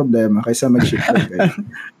ko. Walang problema kaysa mag-shitcoin kayo.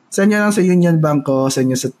 Send nyo lang sa Union Bank ko,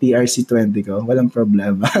 send nyo sa TRC20 ko. Walang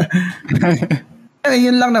problema.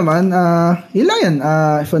 Yun lang naman. Yun lang yan.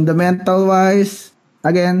 Fundamental-wise,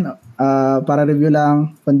 again, para review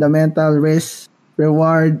lang, fundamental, risk,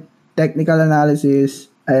 reward, technical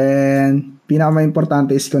analysis, and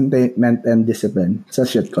pinaka-importante is contentment and discipline sa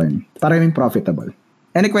shitcoin. Para yung profitable.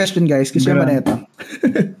 Any question, guys? Kasi naman ito.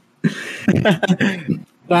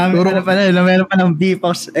 Ramen pala. Meron pa ng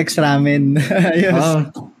BPOX X Ramen.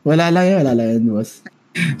 Wala lang yan, boss.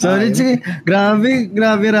 So, sige.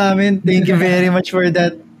 Grabe, Ramen. Thank you very much for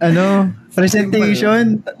that,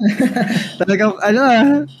 presentation.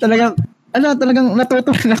 Talagang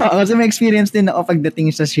natutuwa ako kasi may experience din ako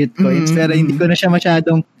pagdating sa shitcoins pero hindi ko na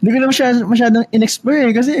masyadong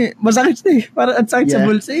in-explore kasi masakit eh. Parang at sakit sa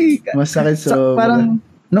bulsa eh. Masakit parang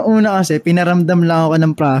noong una kasi pinaramdam lang ako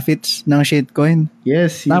ng profits ng shitcoin.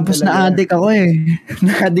 Yes. Tapos na-addict ako eh.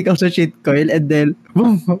 Na-addict ako sa shitcoin and then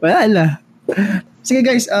boom, wala. Sige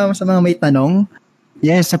guys, sa mga may tanong,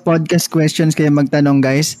 yes, sa podcast questions kayo magtanong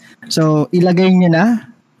guys. So ilagay niyo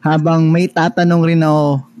na habang may tatanong rin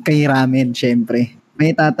ako kay Ramen, syempre.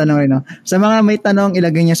 May tatanong rin, no? Sa mga may tanong,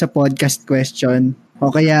 ilagay niya sa podcast question. O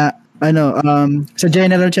kaya, sa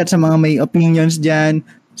general chat, sa mga may opinions dyan,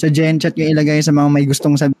 sa gen chat yung ilagay, sa mga may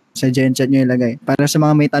gustong sabihin, sa gen chat yung ilagay. Para sa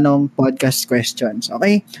mga may tanong, podcast questions.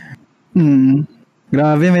 Okay?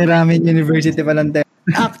 Grabe, may Ramen University palang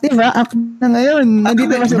active Active na ngayon.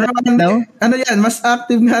 Nandito ba sa daw? Ano yan, mas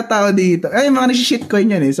active nga tao dito. Ay, mga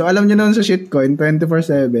nasi-shitcoin yan eh. So, alam nyo naman sa shitcoin,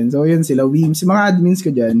 24/7. So, yun sila, Weems. Mga admins ko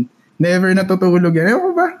dyan, never natutulog yan. Ewan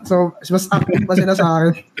ko ba? So, mas active pa sila sa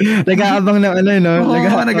akin. Nag-aabang ng no?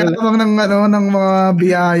 Oo, nag-aabang ng mga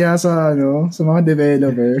biyaya sa mga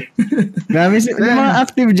developer. Grabe, yung mga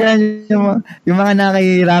active dyan, yung mga na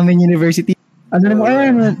kay Ramen University.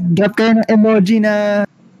 Drop kayo ng emoji na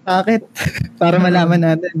rocket para malaman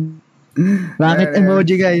natin. Rocket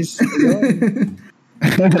emoji, guys.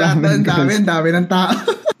 Dami ng tao.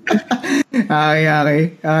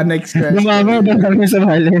 Okay. Next question. Dumami sa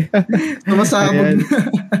mali. Tumasabog.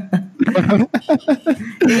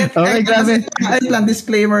 Okay, grabe. Ay lang,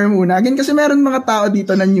 disclaimer muna. Again, kasi meron mga tao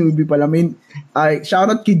dito na newbie pala.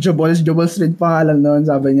 Shoutout kay Jobols rin pangalan noon.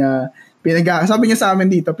 Sabi niya sa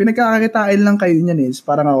amin dito, pinagkakakitain lang kayo niyan is.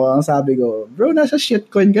 Parang ako, ang sabi ko, bro, nasa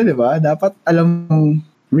shitcoin ka, di ba? Dapat alam mong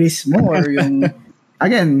risk mo or yung,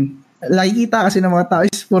 again, nakikita kasi ng mga tao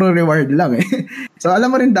is puro reward lang eh. So,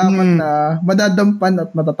 alam mo rin dapat na madadampan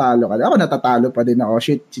at matatalo ka. Ako natatalo pa din ako.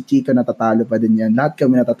 Si Chico natatalo pa din yan. Lahat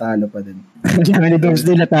kami natatalo pa din. Many times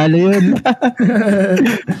din natalo yun.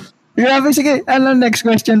 Grabe, sige. Next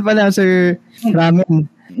question pala, Sir Ramen.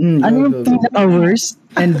 Ano yung pinaka-worst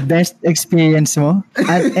and best experience mo?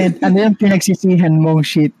 And ano yung pinagsisihan mong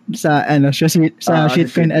shit sa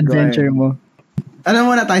shitcoin adventure mo?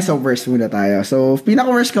 Muna tayo sa worst muna tayo. So,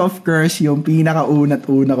 pinaka-worst ko, of course, yung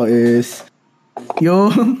pinaka-unat-una ko is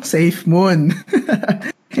yung Safe Moon.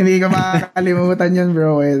 Hindi ko makakalimutan yun,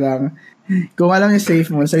 bro. Wait lang. Kung alam yung Safe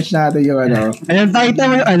Moon, search natin yung Ayun,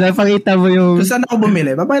 pakita mo yung... So, saan ako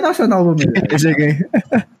bumili? Papakita ko saan ako bumili. Sige.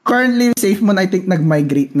 Currently, Safe Moon, I think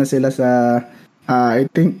nag-migrate na sila sa... I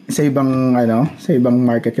think sa ibang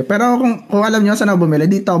market. Pero kung alam nyo saan ako bumili,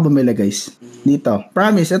 dito ako bumili, guys. Dito.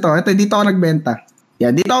 Promise, ito dito ako nagbenta.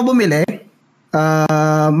 Yan, dito ako bumili.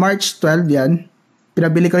 March 12 yan.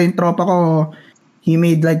 Pinabili ko yung tropa ko. He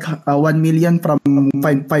made like 1 million from 5,000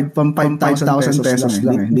 pesos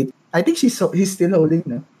lang eh. I think he's still holding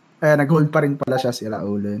na. Nag-hold pa rin pala siya sila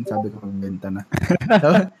ulo. Sabi ko magbenta na.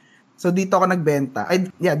 So dito ako nagbenta.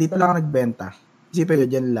 Dito lang ako nagbenta. Isipin ko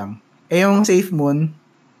dyan lang. Yung Safe Moon,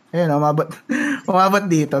 ayun, umabot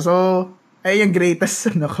dito. So, yung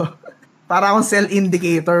greatest ko. Para akong sell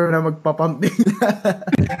indicator na magpapump din.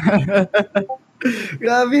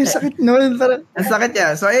 Grabe, sakit nun. Ang sakit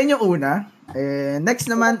yan. So, ayun yung una.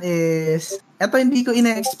 Next naman is, eto hindi ko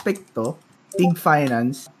ina-expect to. Big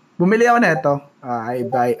Finance. Bumili ako na ito.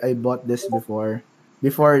 I bought this before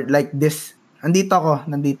like this. Nandito ako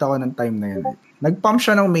ng time na yun. Nag-pump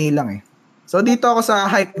siya ng May lang eh. So, dito ako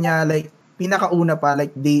sa hype niya, like, pinakauna pa,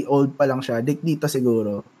 like, day old pa lang siya. Dito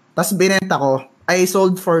siguro. Tapos, binenta ko. I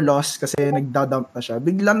sold for loss kasi nagda-dump na siya.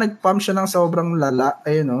 Biglang nag-pump siya ng sobrang lala.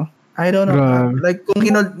 Ayun, I don't know. Like, kung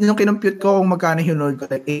yung kinumpute ko kung magkano hinold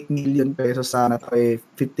ko, like, 8 million pesos sana to,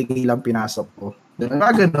 50k lang pinasok ko.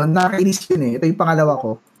 Ganun, nakakainis yun eh. Ito yung pangalawa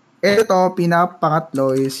ko. Ito,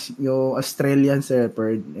 pinapangatlo is yung Australian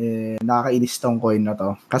Shepherd. Nakakainis tong coin na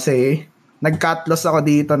to. Kasi, nag-cut loss ako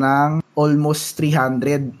dito ng almost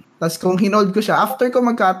 300. Tapos kung hinold ko siya, after ko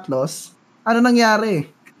mag-cut loss, ano nangyari?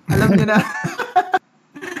 Alam niyo na.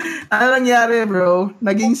 Ano nangyari, bro?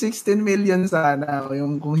 Naging 16 million sana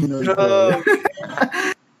yung kung hinold ko.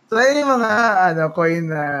 So, yun yung mga coin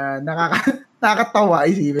na nakakatawa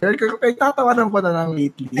isipin. Tatawanan ko na lang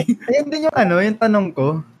lately. Ayun din yung tanong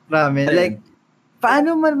ko, Ramen. Like,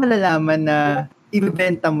 paano man malalaman na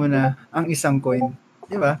ibebenta mo na ang isang coin?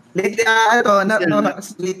 Diba? Lately,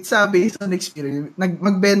 sa based on experience,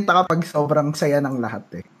 magbenta ka pag sobrang saya ng lahat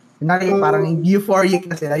eh. Parang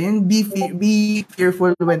euphoric na sila. Yung be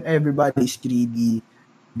fearful when everybody is greedy.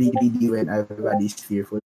 Be greedy when everybody is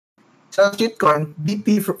fearful. Sa shitcoin, be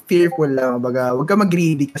fearful lang. Baga, huwag ka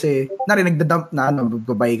mag-greedy kasi nagda-dump na,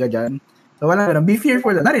 magbabay ka dyan. So, wala na. Be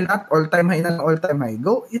fearful lang. At all-time high.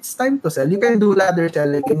 Go, it's time to sell. You can do ladder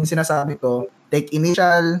sell. Like yung sinasabi ko, take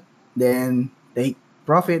initial, then take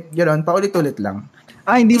profit, gano'n, paulit-ulit lang.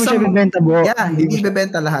 Hindi mo siya bibenta, bro. Yeah, hindi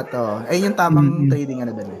bibenta lahat, yung tamang trading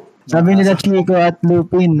doon eh. Sabi nila Chico at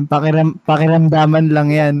Lupin, pakiramdaman lang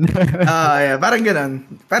yan. Yeah, parang gano'n.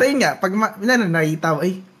 Pero yun nga, pag nakita mo,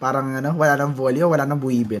 parang wala nang volume, wala nang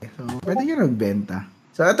buwibe. So, pwede ka nagbenta.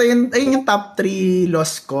 So, ito ayun yung top 3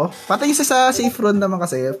 loss ko. Pati isa sa safe run naman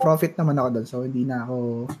kasi, profit naman ako doon. So, hindi na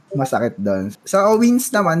ako masakit doon. Sa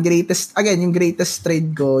wins naman, yung greatest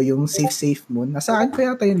trade ko, yung safe moon. Nasa akin ko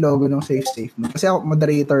yata yung logo ng safe moon. Kasi ako,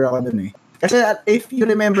 moderator ako doon eh. Kasi if you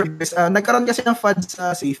remember guys, nagkaroon kasi ng FUD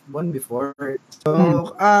sa safe moon before. So,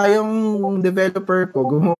 yung developer ko,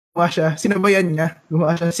 gumawa siya, sinabayan niya,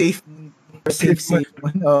 gumawa siya safe moon.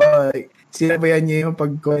 Sinabayan niya yung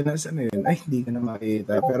pag-coin na ano yun. Ay, hindi ko na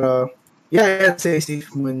makita. Pero, yeah, safe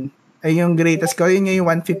moon. Ay, yung greatest ko, yun yung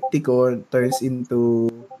 150 ko turns into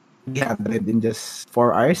 300 in just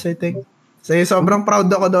 4 hours, I think. So, sobrang proud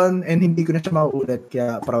ako doon and hindi ko na siya mauulit.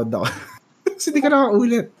 Kaya proud ako. Kasi hindi ko na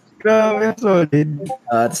mauulit. Grabe, solid.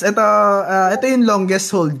 Tapos ito yung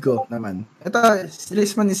longest hold ko naman.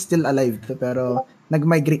 This one is still alive. Pero,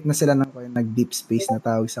 nag-migrate na sila ng coin. Nag-deep space na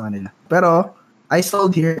tawag sa kanila. Pero, I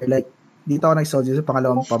sold here, like, dito ako nag-sold sa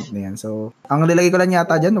pangalawang pump na yan. So, ang nilagay ko lang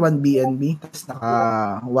yata dyan, 1 BNB. Tapos naka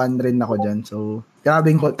 1 rin ako dyan. So,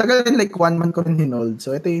 grabing hold. Tagal like 1 month ko rin hinold.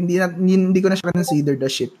 So, ito hindi ko na siya consider the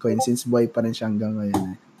shitcoin since buhay pa rin siya hanggang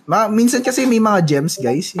ngayon. Minsan kasi may mga gems,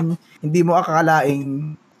 guys. Hindi mo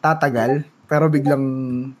akalaing tatagal, pero biglang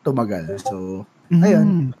tumagal. So,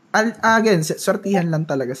 ayun. Again, sortihan lang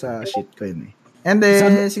talaga sa shitcoin eh. And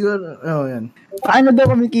then, siguro, yan. Paano daw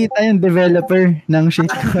kumikita yung developer ng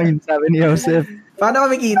shitcoin, sabi ni Joseph? Paano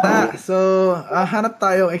kumikita? So, hanap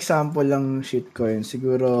tayo example lang shitcoin.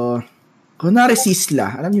 Siguro, kunwari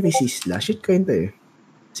Sisla. Alam niyo ba Sisla? Shitcoin to eh.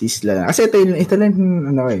 Sisla. Kasi ito lang,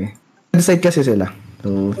 decide kasi sila.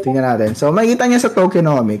 So, tingnan natin. So, makikita niya sa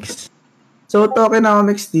tokenomics. So,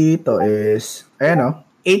 tokenomics dito is, 8%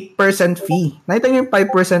 fee. Nakita niyo yung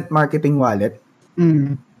 5% marketing wallet.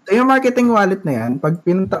 So, yung marketing wallet na yan, pag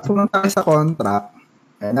pumunta sa contract,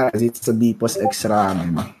 it's a BPOS extra.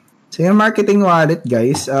 So, yung marketing wallet,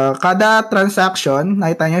 guys, kada transaction,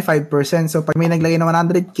 nakita niyo 5%. So, pag may naglagay ng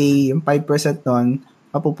 100K, yung 5% nun,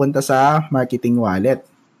 mapupunta sa marketing wallet.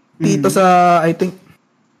 Dito sa, I think,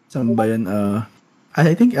 saan ba yan?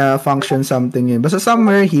 I think function something yun. Basta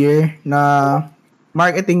somewhere here na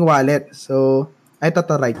marketing wallet. So, ito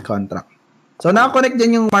to right contract. So, nakakonect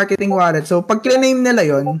dyan yung marketing wallet. So, pag kina-name nila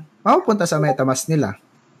yon, mapupunta sa MetaMask nila.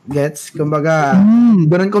 Gets? Kumbaga,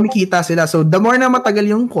 ganun kumikita sila. So, the more na matagal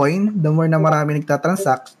yung coin, the more na marami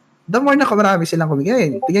nagtatransact, the more na marami silang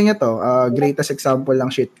kumikita. Tignan nyo to. Greatest example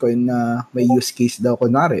lang shitcoin na may use case daw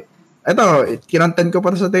kunwari. Ito, kinontent ko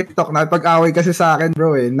pa sa TikTok. Napag-away kasi sa akin,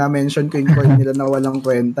 bro, na-mention ko yung coin nila na walang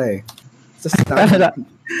kwenta eh. So,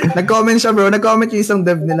 nag-comment siya, bro. Nag-comment yung isang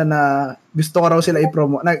dev nila na gusto ko raw sila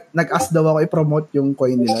i-promote. Nag-ask daw ako i-promote yung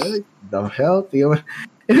coin nila. Like, the hell?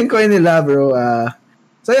 Yung coin nila, bro.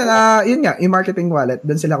 So, yun nga. Yung marketing wallet,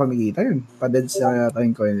 doon sila kumikita yun. Pa-dead sa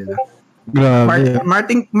yung coin nila. Grabe.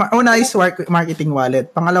 Una is marketing wallet.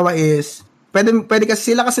 Pangalawa is, pwede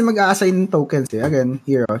kasi sila kasi mag-a-assign ng tokens. Again,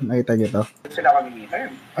 here, nakita nyo to. Sila kumikita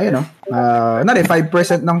yun. Ayun,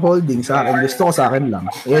 5% ng holding sa akin. Gusto ko sa akin lang.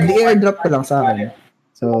 Di-airdrop ko lang sa akin.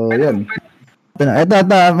 So, yun. Ito,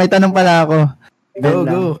 may tanong pala ako.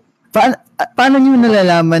 Go. Paano nyo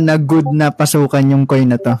nalalaman na good na pasukan yung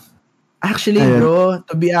coin na to? Actually, bro,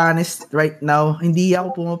 to be honest, right now, hindi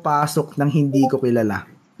ako pumapasok ng hindi ko kilala.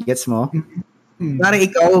 Gets mo? Parang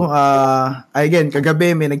ikaw, again,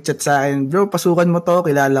 kagabi may nag-chat sa akin, bro, pasukan mo to,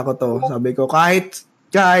 kilala ko to. Sabi ko, kahit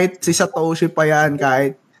si Satoshi pa yan,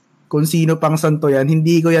 kahit kung sino pang santo yan,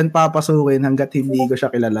 hindi ko yan papasukin hanggat hindi ko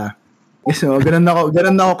siya kilala. So, ganun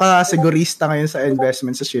ako ka-sigurista ngayon sa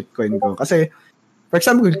investment sa shitcoin ko. Kasi, for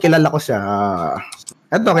example, kilala ko siya.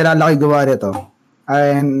 Kilala ko yung gawa nito.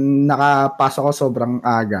 Ay, nakapasok ko sobrang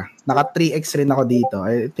aga. Naka 3x rin ako dito.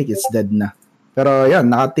 I think it's dead na. Pero yun,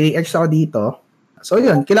 naka 3x ako dito. So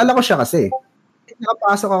yun, kilala ko siya kasi.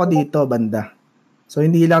 Nakapasok ako dito, banda. So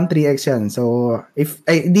hindi lang 3x yan. So,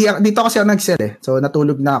 dito kasi ako nag-sell eh. So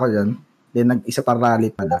natulog na ako dyan. Then nag-isa pa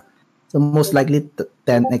rally pala. So most likely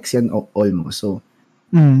 10x yan almost. So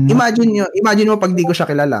imagine mo pag di ko siya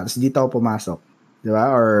kilala, tapos dito ako pumasok. Di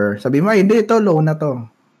ba? Or sabi mo, hindi, ito, low na to.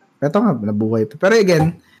 Ito nga, nabuhay pa. Pero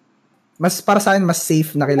again, mas para sa akin, mas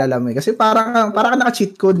safe na kilala mo eh. Kasi parang ka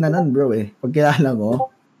naka-cheat code na nun, bro eh. Pag kilala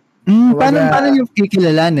mo. Paano yung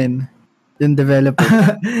kikilalanin? Yung developer?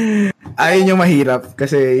 Ayun yung mahirap.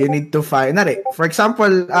 Kasi you need to find. For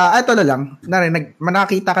example, ito na lang.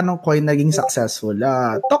 Nakakita ka ng coin naging successful.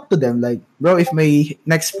 Talk to them. Like, bro, if may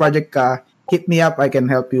next project ka, hit me up. I can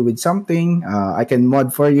help you with something. I can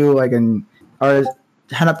mod for you. Or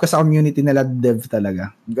hanap ka sa community nila dev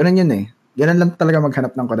talaga. Ganun yun eh. Ganun lang talaga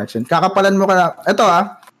maghanap ng connection. Kakapalan mo ka. Ito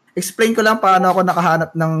explain ko lang paano ako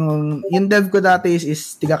nakahanap ng, yung dev ko dati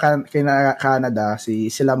is tiga Canada,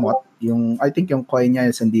 sila Mot, I think yung coin niya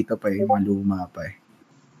is nandito pa yung maluma pa eh.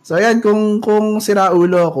 So ayan, kung sira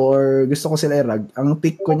ulo ako or gusto ko sila i-rag, ang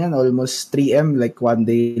pick ko niyan almost 3M, like one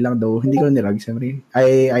day lang daw, hindi ko nirag, siyempre.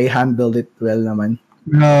 I handled it well naman.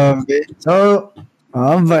 Grabe. So,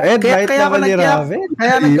 kaya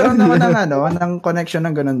nagkaroon ako ng connection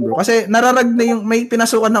ng ganun, bro. Kasi nararag na may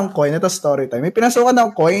pinasukan ng coin, ito story time. May pinasukan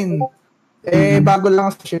ng coin. Bago lang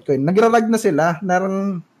sa shitcoin. Nagrarag na sila,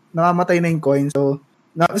 namamatay na yung coin. So,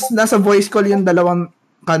 nasa voice call yung dalawang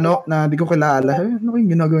kano na di ko kilala. Ano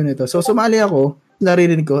yung ginagawa nito? So, sumali ako.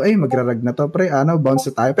 Narinig ko, magrarag na to. Pre,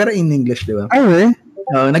 bounce na tayo. Pero in English, di ba? Ay,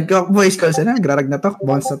 nag-voice call sila. Nagrarag na to.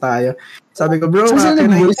 Bounce na tayo. Sabi ko, bro,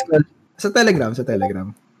 voice call? Sa Telegram.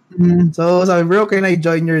 So, sabi, bro, can I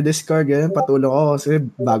join your Discord? Ganyan, patulong ako. Kasi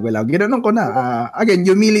bago lang. Ginanon ko na. Again,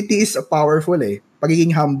 humility is powerful eh.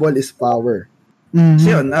 Pagiging humble is power.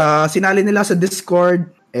 So, yun. Sinali nila sa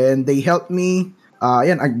Discord and they helped me.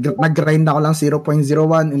 Nag-grind ako lang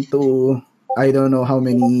 0.01 into I don't know how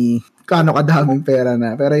many, kadaming pera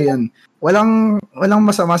na. Pero yun, walang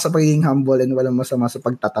masama sa pagiging humble and walang masama sa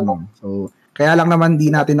pagtatanong. So, kaya lang naman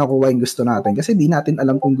di natin nakuha yung gusto natin kasi di natin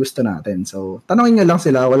alam kung gusto natin. So, tanongin nyo lang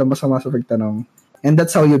sila, walang masama sa pagtanong. And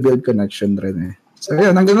that's how you build connection rin eh. So,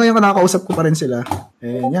 yun, hanggang ngayon nakakausap ko pa rin sila.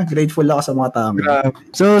 And yeah, grateful ako sa mga tao.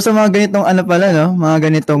 So, sa mga ganitong mga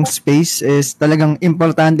ganitong space is talagang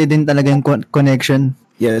importante din talaga yung connection.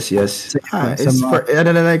 Yes.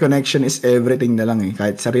 Connection is everything na lang eh.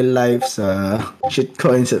 Kahit sa real life, sa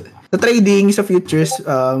shitcoins, sa trading, sa futures,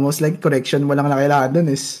 most likely connection mo lang na kailangan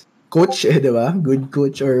dun is coach eh, di ba? Good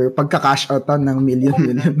coach or pagka-cash outan ng million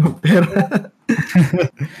ng pera.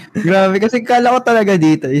 Grabe, kasi kala ko talaga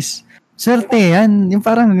dito is swerte yan. Yung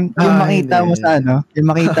parang yung makita mo sa yung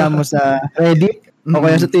makita mo sa Reddit o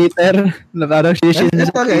kaya sa Twitter na parang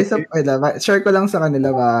share ko lang sa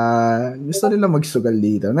kanila gusto nila magsugal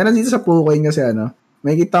dito. Meron dito sa Pukoin kasi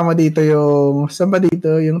may kita mo dito yung saan ba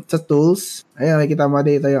dito? Yung sa tools. Ayun, may kita mo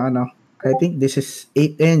dito yung I think this is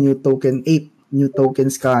 8 new token 8 new token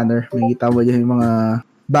scanner. May kita mo yung mga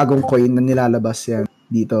bagong coin na nilalabas yan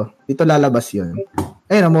dito. Dito lalabas yun.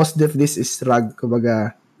 Ayun, most of this is rag,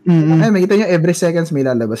 kumbaga. Ay, makita nyo, every seconds may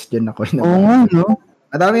lalabas dyan na coin. No?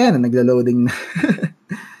 Madami yan, naglo-loading na.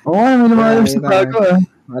 May lumalabas sa bago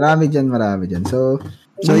Marami dyan. So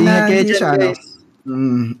ingat kayo dyan, guys.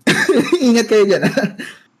 Ingat kayo dyan.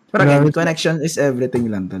 Pero again, connection is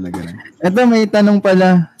everything lang talaga. Ito, may tanong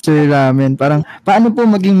pala, Sir Ramen. Parang, paano po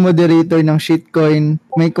maging moderator ng shitcoin?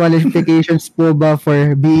 May qualifications po ba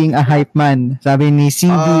for being a hype man? Sabi ni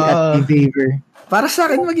CD at Behavior. Para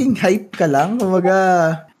sa akin, maging hype ka lang.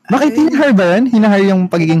 Kumaga, bakit hinahire ba yan? Hinahire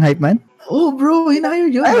yung pagiging hype man? Oh, bro,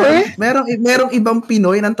 hinahire yun. Merong ibang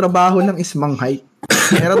Pinoy ng trabaho lang is mang-hype.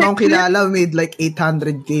 Meron akong kilala, made like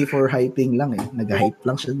 800k for hyping lang eh. Nag-hype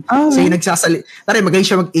lang siya. Kasi nagsasalita. Magaling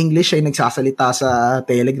siya mag-English, siya nagsasalita sa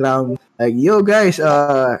Telegram. Like, yo guys,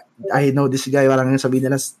 I know this guy. Parang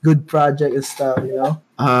sabihin nila, good project and stuff, you know?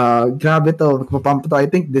 Grabe to. Magpapamp to.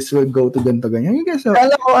 I think this will go to ganito, ganyan. You guys,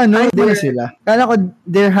 kala ko Kala ko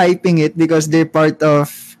they're hyping it because they're part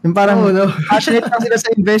of yung parang passionate lang sila sa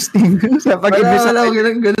investing. Sa pag-invest. Wala,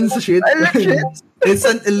 ganun sa shit. It's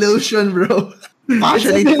an illusion, bro.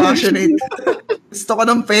 Passionate. Gusto ko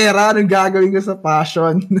ng pera. Anong gagawin ko sa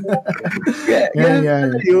passion?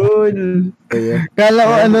 Yan. Yun.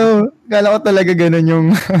 Kala ko talaga ganun yung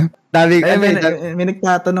may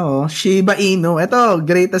nagtatanong, Shiba Inu. Ito,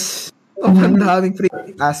 greatest. Ang daming free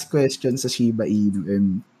ask questions sa Shiba Inu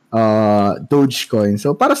and Dogecoin.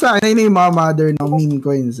 So, para sa akin, yun yung mga mother ng meme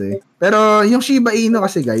coins eh. Pero, yung Shiba Inu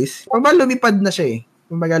kasi guys, lumipad na siya eh.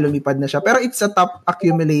 Pero it's a top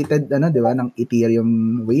accumulated, di ba, ng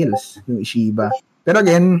Ethereum whales, yung Shiba. Pero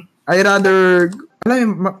again, I rather,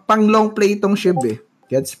 pang long play itong SHIB eh.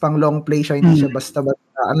 Gets, pang long play siya, hindi siya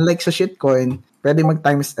basta-basta. Unlike sa shitcoin, pwede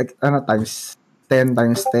times 10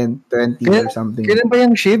 times 10, 20 or something. Kailan pa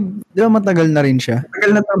yung SHIB? Di ba matagal na rin siya?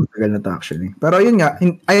 Matagal na to actually. Pero yun nga,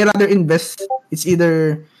 I rather invest, it's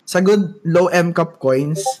either sa good low MCAP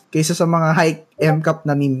coins kaysa sa mga high MCAP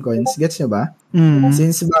na meme coins. Gets nyo ba?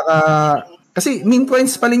 Since kasi meme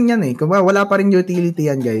coins pa rin yan eh. Kung wala pa rin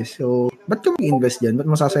utility yan guys. So, ba't ka mag-invest dyan? Ba't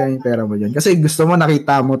masasayang yung pera mo dyan? Kasi gusto mo,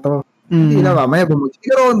 nakita mo to. Hindi na ba? Maya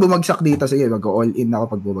bumagsak dito. Sige, mag-all in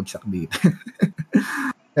ako pag bumagsak dito.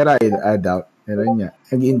 Pero I doubt. Pero yun nga,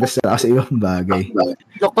 nag-invest na ako sa ibang bagay.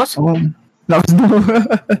 Lokos?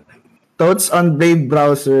 Thoughts on Brave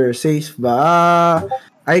browser, safe ba?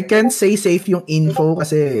 I can't say safe yung info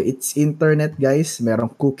kasi it's internet, guys.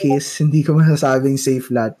 Merong cookies. Hindi ko masasabing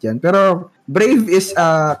safe lahat yan. Pero Brave is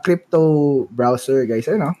a crypto browser, guys.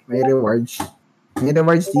 Ano, may rewards. May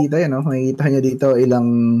rewards dito, yan, no? Makikita nyo dito ilang,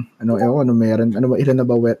 ano meron. Ano ba, ilan na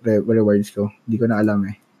ba rewards ko? Hindi ko na alam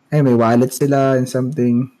eh. Ay, may wallet sila and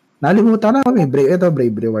something. Nalimutan na ako, may Brave. Ito,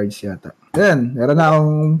 Brave rewards yata. Yan, meron na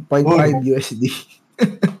akong 0.5 USD.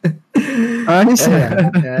 Honest.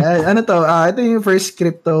 Ano to? Ito yung first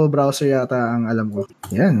crypto browser yata ang alam ko.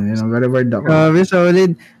 Yan, reward ako. Grabe,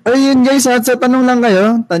 solid. Pero yun guys, sa tanong lang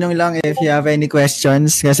kayo. Tanong lang if you have any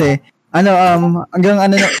questions. Kasi, hanggang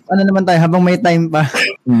ano naman tayo, habang may time pa.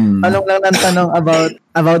 Tanong lang ng tanong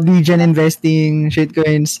about Degen investing,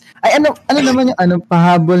 shitcoins. Ay, ano naman yung,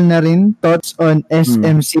 pahabol na rin, thoughts on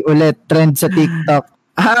SMC ulit, trend sa TikTok.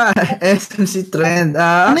 SMC trend.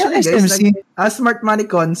 Actually, SMC? Guys, like, smart money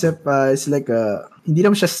concept is like hindi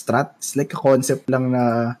naman siya strat. It's like a concept lang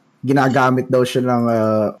na ginagamit daw siya ng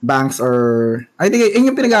banks or I think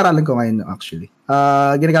yun yung pinag-aaralan ko ngayon actually.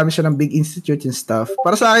 Ginagamit siya ng big institutes and stuff.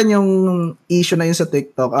 Para sa akin yung issue na yun sa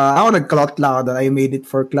TikTok, ako nag-clout lang ako doon. I made it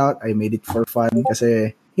for clout. I made it for fun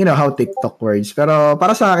kasi you know how TikTok works. Pero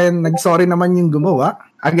para sa akin, nag-sorry naman yung gumawa.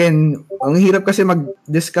 Again, ang hirap kasi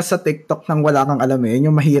mag-discuss sa TikTok nang wala kang alam eh.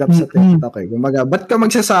 Yun yung mahirap sa TikTok eh. Kumbaga, ba't ka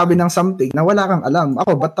magsasabi ng something na wala kang alam?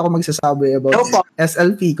 Ako, ba't ako magsasabi about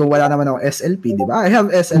SLP kung wala naman ako SLP, di ba? I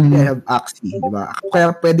have SLP, I have Axie, di ba?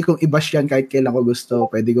 Kaya pwede kong i-bash yan kahit kailan ko gusto.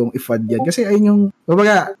 Pwede kong i-fund yan. Kasi ayun yung,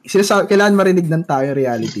 kumbaga, kailangan marinig ng tayo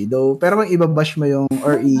reality. Though, pero kung i-bash mo yung,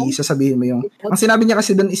 or isasabihin mo yung, ang sinabi niya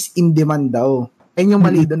kasi doon is in demand daw. Ayun yung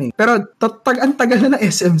mali doon eh. Pero ang tagal na ng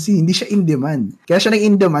SMC, hindi siya in demand. Kaya siya nang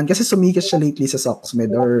in demand kasi sumikat siya lately sa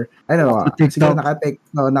Soxmed or I don't know, siguro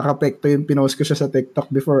nakapekto yung pinost ko siya sa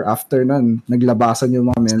TikTok before. After nun, naglabasan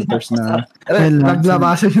yung mga mentors na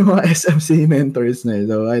naglabasan yung mga SMC mentors na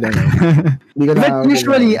so I don't know. But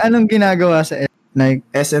usually, anong ginagawa sa like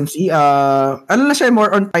SMC? Ano na siya,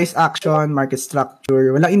 more on price action, market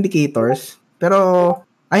structure, walang indicators. Pero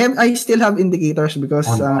I still have indicators because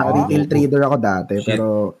retail trader ako dati.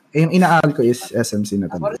 Pero yung inaaral ko is SMC na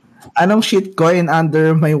talaga. Anong shitcoin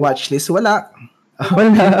under my watchlist? Wala.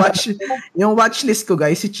 Yung watchlist ko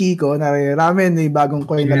guys, si Chico, na ramen may bagong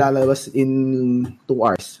coin na lalabas in 2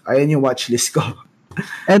 hours. Ayan yung watchlist ko.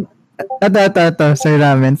 And Sir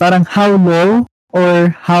Ramen, parang how low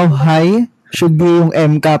or how high should be yung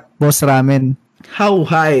MCAP, Boss Ramen? How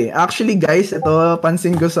high? Actually, guys, ito,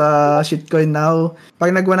 pansin ko sa shitcoin now,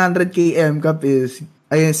 pag nag 100k MCAP is,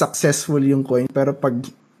 ayun, successful yung coin. Pero pag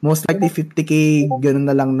most likely 50k,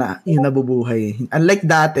 ganun na lang na yung nabubuhay. Unlike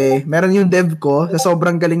dati, meron yung dev ko, sa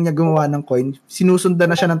sobrang galing niya gumawa ng coin,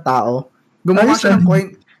 sinusundan na siya ng tao. Gumagawa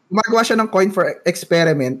siya ng coin for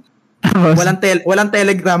experiment. Walang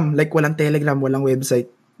Telegram, walang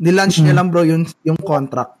website. Nilaunch niya lang bro yung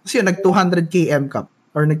contract. Kasi yun, nag 200k MCAP.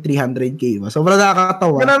 Or nag 300k ba? Sobrang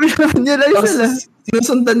nakakatawa. Marami naman yun.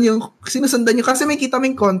 Sinusundan yung kasi may kita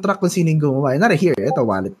may contract kung sino yung gumawa. Nara here, ito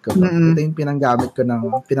wallet ko. Ito yung pinanggamit ko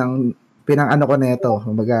ng pinang ano ko nito.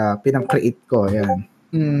 Kumbaga, pinang-create ko. Yan.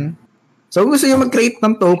 So, kung gusto nyo mag-create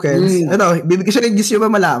ng tokens, ito, bibigyan siya ng gusto nyo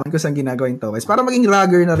ba malaman kung saan ginagawa yung tokens para maging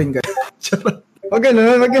ragger na rin kayo. Wag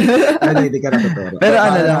ganun. Hindi ka natuturo. Pero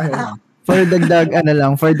for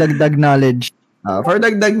dagdag knowledge. For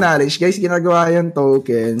dagdag knowledge, guys, ginagawa yung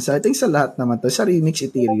tokens. I think sa lahat naman to. Sa Remix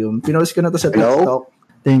Ethereum. Pinost ko na to sa TikTok.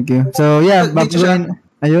 Thank you. So, yeah.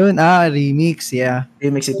 Ayun, Remix, yeah.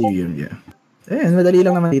 Remix Ethereum, yeah. Ayun, madali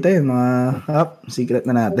lang naman dito yung mga secret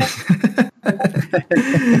na natin.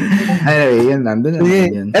 Anyway, yun, nandun na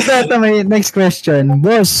naman yun. Ito, may next question.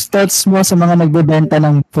 Boss, thoughts mo sa mga nagbebenta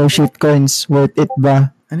ng for shitcoins, worth it ba?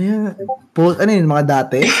 Ano yun, mga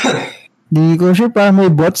dati? Di ko sure, parang may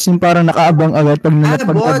bots yung parang nakaabang agad pag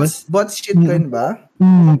nalapag-abas. Bots shitcoin ba?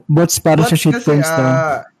 Bots para sa shitcoins to.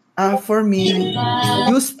 For me,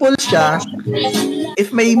 useful siya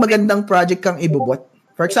if may magandang project kang ibubot.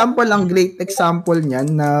 For example, ang great example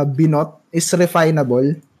niyan na binot is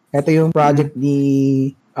Refinable. Ito yung project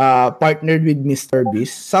ni partnered with Mr.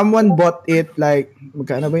 Beast. Someone bought it like,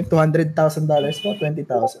 magkano ba yung $200,000 po? $20,000.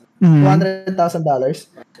 $200,000.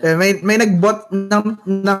 May nag-bought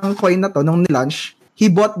ng coin na to nung nilaunch. He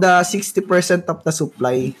bought the 60% of the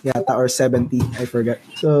supply yata or 70, I forgot.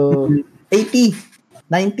 So, 80,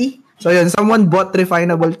 90. So, yun, someone bought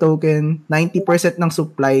Refinable token, 90% ng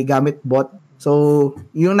supply gamit bot. So,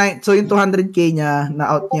 yung 200k niya,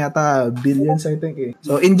 na out niya yata billions, I think eh.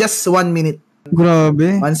 So, in just 1 minute,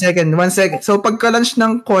 Grabe. 1 second. So, pagka-launch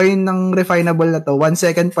ng coin ng refinable na to, 1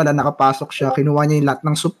 second pala nakapasok siya, kinuha niya yung lahat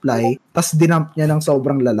ng supply, tapos dinump niya ng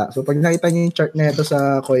sobrang lala. So, pag nakita niyo yung chart na ito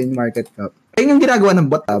sa coin market cap, ayun yung ginagawa ng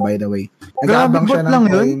bot, by the way. Nag-aabang siya ng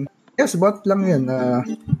coin. Yes, bot lang yun.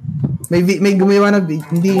 May gumawa na,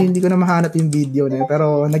 hindi ko na mahanap yung video na yun,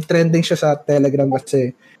 pero nag-trending siya sa Telegram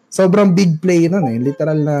kasi sobrang big play nun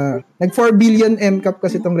literal na, nag 4 billion MCAP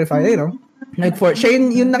kasi itong refi, no? Siya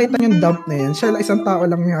yung nakita niyong dump na yan, siya isang tao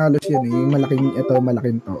lang yung halos yun yung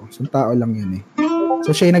malaking to. Isang tao lang yun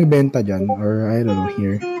So, siya yung nagbenta dyan, or I don't know,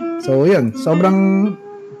 here. So, yun, sobrang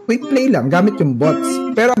quick play lang, gamit yung bots.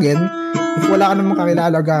 Pero again, if wala ka namang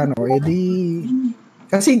kakilala gano,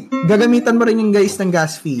 kasi gagamitan mo rin yung guys ng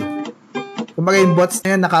gas fee. Kumbaga yung bots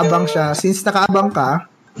na yan, nakaabang siya. Since nakaabang ka,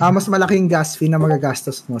 mas malaking gas fee na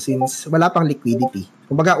magagastos mo since wala pang liquidity.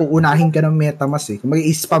 Kumbaga, uunahin ka ng MetaMask Kumbaga,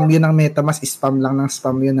 i-spam yun ng MetaMask, spam lang ng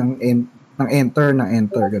spam yun ng enter,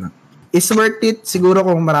 gano'n. It's worth it siguro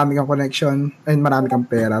kung marami kang connection and marami kang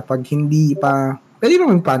pera. Pag hindi pa, pwede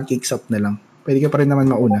naman pancake swap na lang. Pwede ka pa rin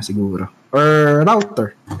naman mauna siguro. Or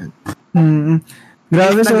router.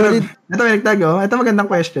 Grabe, solid. Ito may nagtago. Ito magandang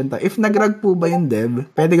question to. If nagrag po ba yung dev,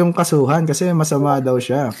 pwede kong kasuhan kasi masama daw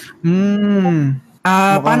siya.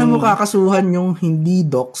 Paano mo kakasuhan yung hindi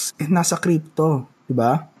docs nasa crypto?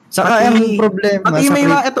 Diba? Saka yung problema pati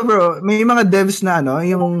may mga devs na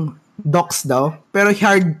yung docs daw, pero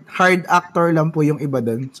hard actor lang po yung iba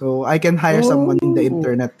dun. So, I can hire someone in the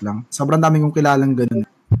internet lang. Sobrang dami kong kilalang ganun.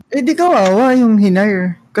 Di kawawa yung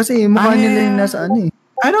hinire. Kasi mukha nila yung nasa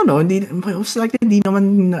I don't know, hindi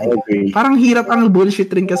naman parang hirap ang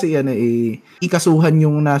bullshit rin kasi ikasuhan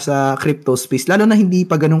yung nasa crypto space, lalo na hindi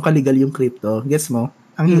pa ganun kalegal yung crypto. Gets mo?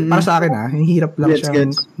 Para sa akin yung hirap lang siya.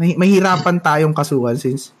 Mahirapan tayong kasuhan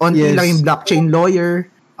since only lang yung blockchain lawyer.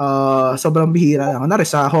 Sobrang bihira lang. Kunwari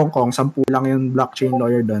sa Hong Kong, 10 lang yung blockchain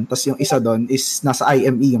lawyer doon. Tapos yung isa doon is nasa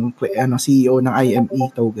IME, yung CEO ng IME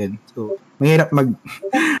token. So, mahirap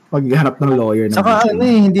maghanap ng lawyer. Saka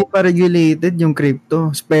hindi pa regulated yung crypto.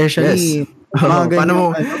 Especially, paano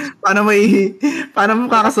mo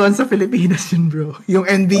kakasuhan sa Pilipinas yun, bro? Yung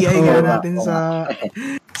NBI natin sa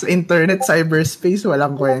internet cyberspace,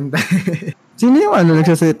 walang kwenta. Sino yung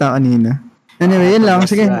nagsasalita kanina? Anyway, yun lang.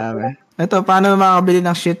 Sige. Ito, paano makakabili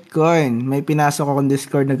ng shitcoin? May pinasok akong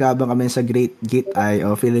Discord, nag-aabang kami sa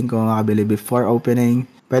Gate.io. Feeling ko makakabili before opening.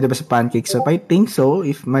 Pwede ba sa Pancake? So, I think so.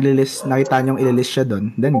 If nakita nyo ililist siya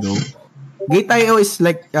doon, then go. Gate.io is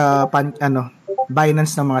like,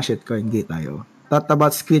 Binance ng mga shitcoin, Gate.io. Thought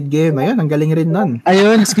about Squid Game. Ayun, ang galing rin nun.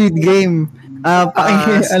 Ayun, Squid Game.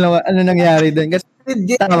 Ano nangyari doon? Kasi Squid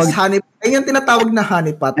Game is honeypot. Ayun yung tinatawag na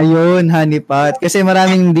honeypot. Ayun, honeypot. Kasi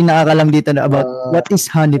maraming hindi nakakalam dito na about what is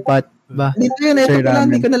honeypot. Ba? Dito yun, ito pala,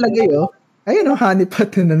 hindi ko nalagay, Ayun,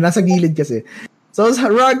 honeypot na nasa gilid kasi. So,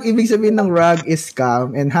 rug, ibig sabihin ng rug is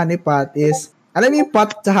scam and honeypot is, alam mo yung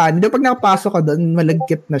pot sa honey, pag nakapasok ka doon,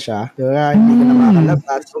 malagkit na siya. Diba? Hindi ka na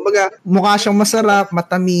makalabas. Kumbaga, mukha siyang masarap,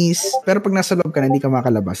 matamis, pero pag nasa loob ka na, hindi ka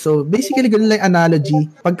makalabas. So, basically, ganun lang yung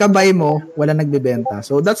analogy. Pagka-buy mo, wala nagbebenta.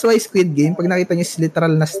 So, that's why Squid Game, pag nakita niyo, is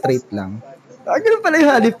literal na straight lang. Ganun pala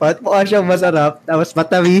yung honeypot, mukha siyang masarap, tapos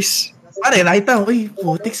matamis. Pare, nakita ko,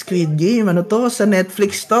 putik Squid Game, sa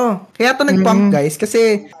Netflix to. Kaya to nag-pump, guys,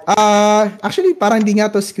 kasi, actually, parang hindi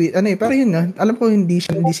nga to Squid, pero yun nga, alam ko hindi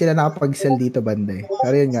sila nakapag-sell dito, banda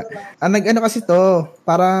Pero yun nga, kasi to,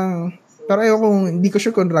 parang, pero ayaw kung, hindi ko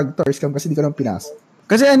sure kung rug to or scam kasi hindi ko lang pinasok.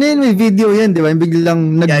 Kasi may video yan, di ba? Yung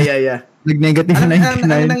biglang nag-negative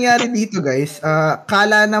 99. Ang nangyari dito, guys,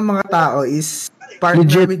 kala ng mga tao is,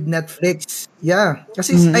 partner with Netflix. Yeah.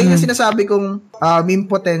 Kasi ayun yung sinasabi kong meme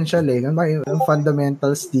potential yung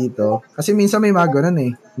fundamentals dito. Kasi minsan may mga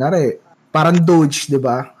ganun Nari, parang Doge, di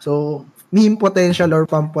ba? So, meme potential or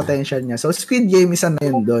pump potential niya. So, Squid Game isa na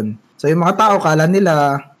yun doon. So, yung mga tao kala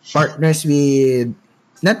nila partners with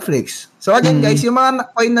Netflix. So, again guys, yung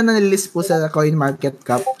mga coin na nalilist po sa Coin Market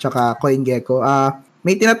Cap tsaka CoinGecko,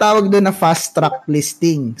 may tinatawag doon na fast track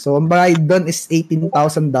listing. So, ang bayad doon is $18,000.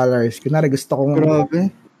 Kunwari, gusto kong... Grabe.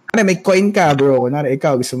 May coin ka, bro. Kunwari,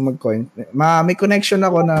 ikaw gusto mong mag-coin. May connection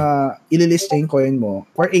ako na ililist yung coin mo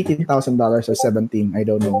for $18,000 or 17, I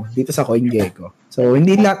don't know. Dito sa CoinGecko. So,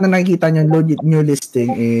 hindi lahat na nakikita nyo new listing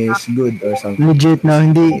is good or something. Legit, no?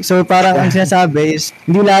 Hindi. So, parang ang sinasabi is,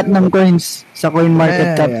 hindi lahat ng coins sa Coin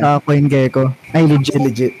Market Cap sa CoinGecko ay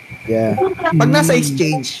legit. Yeah. Pag nasa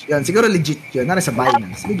exchange, yan, siguro legit yun. Nasa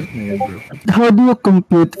Binance. Legit na yun, bro. How do you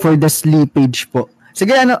compute for the slippage po?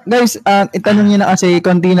 Sige, guys, itanong nyo na kasi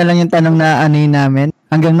konti na lang yung tanong na namin.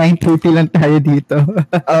 Hanggang 9:30 lang tayo dito.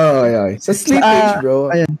 Okay. Sa slippage,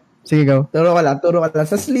 bro. Ayan. Sige, go. Turo ka lang.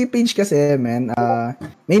 Sa slippage kasi, man,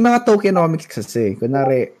 may mga tokenomics kasi.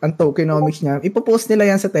 Kunwari, ang tokenomics niya, ipopost nila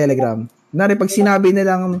yan sa Telegram. Kunwari, pag sinabi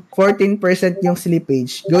nilang 14% yung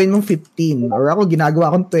slippage, gawin mong 15. Or ako,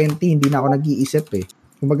 ginagawa akong 20, hindi na ako nag-iisip eh.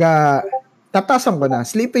 Kumbaga, tatasan ko na.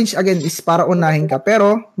 Slippage, again, is para unahin ka.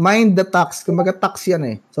 Pero, mind the tax. Kumbaga, tax yan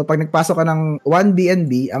eh. So, pag nagpasok ka ng 1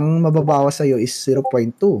 BNB, ang mababawas sa'yo is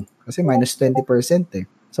 0.2. Kasi minus 20% eh.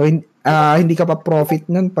 So, hindi ka pa profit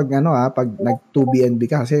nun pag pag nag 2 BNB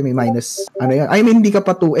ka kasi may minus, hindi ka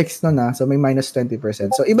pa 2x nun so may minus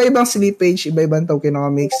 20%. So, iba-ibang slippage, iba-ibang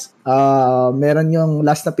tokenomics. Meron yung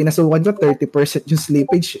last na pinasukan ko, 30% yung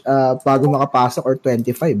slippage bago makapasok or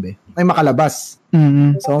 25 ay makalabas.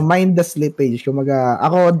 Mm-hmm. So, mind the slippage. Kumbaga,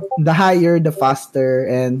 ako, the higher, the faster,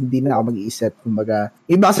 and hindi na ako mag-iisip. Kumbaga,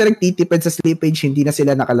 iba kasi nagtitipid sa slippage, hindi na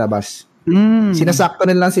sila nakalabas. Sinasakto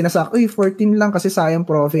nila lang, 14 lang kasi sayang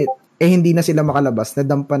profit. Hindi na sila makalabas,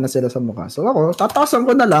 nadampan na sila sa mukha. So ako, tatasan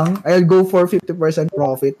ko na lang, I'll go for 50%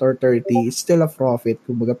 profit or 30%. It's still a profit,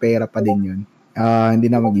 kumbaga pera pa din yun.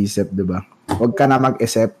 Hindi na mag-isip, diba? Huwag ka na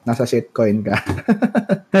mag-isip, nasa shitcoin ka.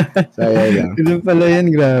 So, yun. Ganun pala yun,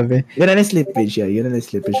 grabe. Yun na yung slippage yun na yung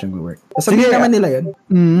slippage yung work. Sabihin naman nila yun.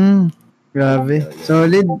 Grabe.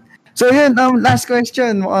 Solid. So yun, last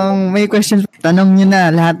question. May questions. Tanong nyo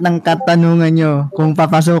na lahat ng katanungan nyo kung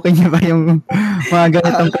papasukin nyo ba yung mga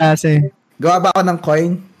ganitong klase. Gawa ba ako ng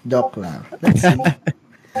coin? Joke lang.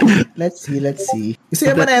 Let's see. Gusto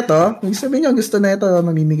nyo ba na ito? Sabihin nyo, gusto na ito,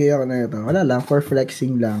 mamimigay ako na ito. Wala lang, for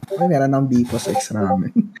flexing lang. Ay, meron ng Bipos X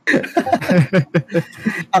ramen.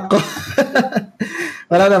 Ako.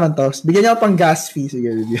 Wala naman to. Bigyan nyo ako pang gas fee. Sige,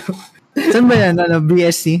 video. Saan ba yan?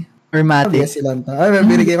 BSC? Or Mati? BSC lang to. Ay,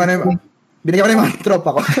 binigay ko na yung mga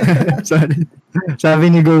tropa ko. Sorry. Sabi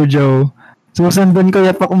ni Gojo, susundan ko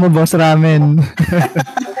yap ako maboss ramen.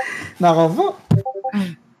 Nako po.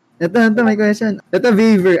 Ito, may question. Ito,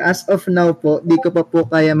 Viver, as of now po, di ko pa po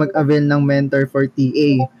kaya mag-avail ng mentor for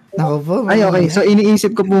TA. Nako po. Ay, okay. So,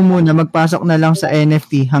 iniisip ko po muna, magpasok na lang sa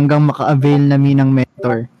NFT hanggang maka-avail na ng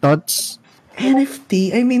mentor. Thoughts?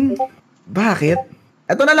 NFT? I mean, bakit?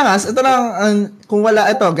 Ito na lang kung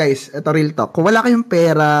wala, ito guys, ito real talk. Kung wala kayong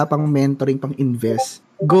pera pang mentoring, pang invest,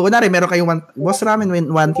 kunwari, meron kayong Boss Ramen,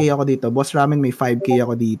 1K ako dito. Boss Ramen, may 5K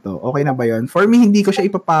ako dito. Okay na ba yun? For me, hindi ko siya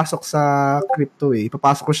ipapasok sa crypto eh.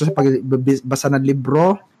 Ipapasok ko siya sa pagbasa ng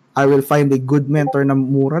libro. I will find a good mentor na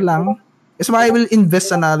mura lang. So, I will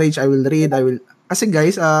invest sa knowledge. I will read. Kasi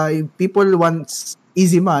guys, people want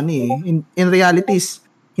easy money eh. In realities,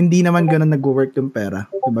 hindi naman ganun nag-work yung pera.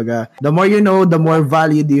 Kumbaga, the more you know, the more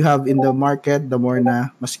value you have in the market, the more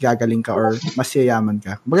na mas gagaling ka or mas yayaman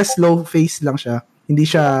ka. Kumbaga, slow phase lang siya. Hindi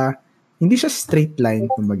siya straight line.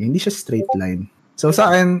 Kumbaga, hindi siya straight line. So, sa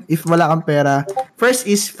akin, if wala kang pera, first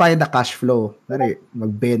is find the cash flow.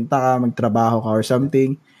 Magbenta ka, magtrabaho ka or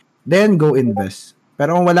something. Then, go invest.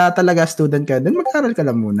 Pero kung wala talaga, student ka, then mag-aral ka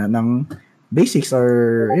lang muna ng basics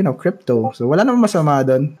or, crypto. So, wala namang masama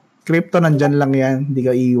doon. Crypto, nandyan lang yan. Hindi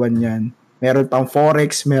ka iiwan yan. Meron pang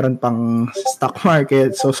forex, meron pang stock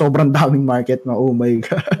market. So, sobrang daming market. Oh my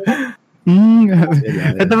God.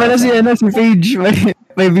 Ito pala si Paige.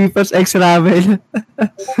 May Vipos X Ravel.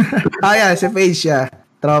 Si Paige, yeah.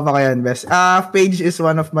 Tropa ko yan, best. Paige is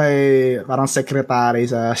one of my parang secretary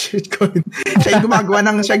sa shitcoin. Siya yung gumagawa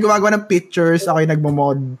ng pictures. Ako yung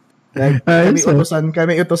nagmo-mod.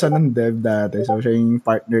 Kami utusan ng dev dati. So, siya yung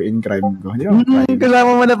partner in crime ko.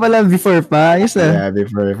 Kasama mo na pala before pa. Yes, Yeah,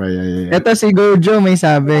 before pa. Yeah. Ito si Gojo may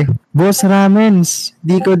sabi, Boss Ramens,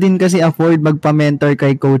 di ko din kasi afford magpa-mentor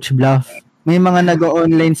kay Coach Bluff. May mga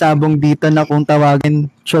nag-online sabong dito na kung tawagin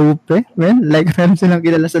chope. Well, like meron silang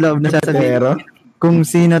kilala sa loob na sasabihin. Kung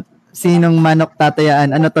sinong manok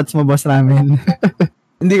tatayaan, ano thoughts mo, Boss Ramen?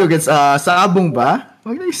 Hindi ko gets, sabong ba?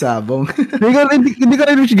 Huwag na yung sabong. hindi ko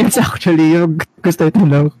rin gets actually. Yung gusto ito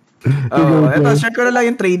lang. Ito, share ko na lang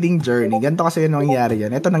yung trading journey. Ganito kasi yung nangyari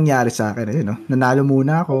yan. Ito nangyari sa akin. Nanalo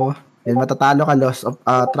muna ako. Then matatalo ka, loss of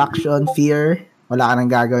traction, fear. Wala ka nang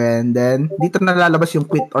gagawin. Then, dito na lalabas yung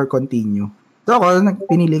quit or continue. So ako,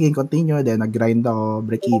 pinili ko yung continue. Then, nag-grind ako,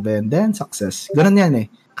 break even. Then, success. Ganun yan eh.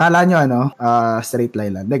 Kala nyo, straight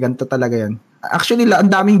line lang. Then, ganito talaga yan. Actually, ang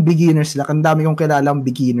daming beginners luck. Ang dami kong kilalang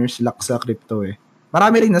beginners luck sa crypto eh.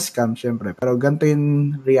 Marami rin na scam, syempre. Pero ganito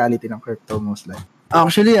yung reality ng crypto most like.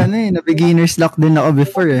 Actually, na beginner's luck din ako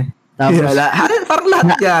before eh. Tapos, parang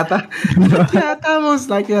lahat yata. Lahat yata most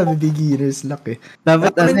like beginner's luck eh.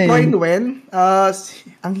 Dapat point when,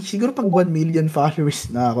 siguro pag 1 million followers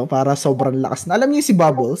na ako, para sobrang lakas na. Alam niyo si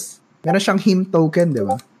Bubbles? Meron siyang him token, di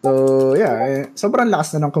ba? So, yeah, sobrang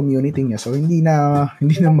lakas na ng community niya. So, hindi na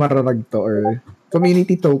mararag to or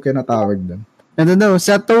community token na tawag doon. Ano daw,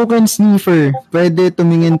 sa token sniffer, pwede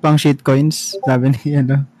tumingin pang shitcoins? Sabi ni,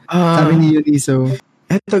 sabi ni Uniso.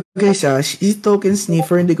 Eto guys, si token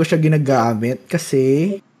sniffer hindi ko siya ginagamit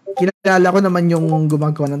kasi kilala ko naman yung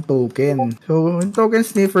gumagawa ng token. So, yung token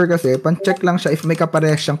sniffer kasi, pan-check lang siya if may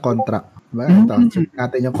kaparehas siyang contract. Diba? Ito, check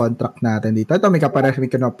natin yung contract natin dito. Ito, may kaparehas,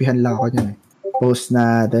 may kinopihan lang ako niyan. Post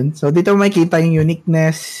natin. So, dito makikita yung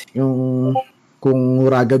uniqueness, yung kung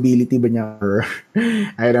ruggability ba niya or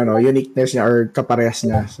I don't know, uniqueness niya or kaparehas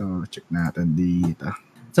niya. So, check natin dito.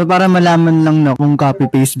 So, para malaman lang kung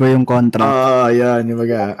copy-paste ba yung contract. Yan. Yung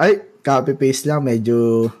ay, copy-paste lang.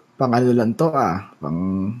 Medyo pang ano lang to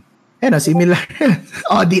similar.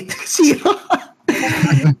 Audit. Zero.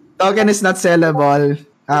 Token is not sellable.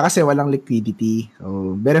 Kasi walang liquidity.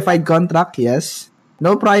 So, verified contract, yes.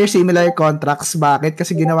 No prior similar contracts. Bakit?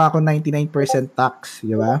 Kasi ginawa ko 99% tax.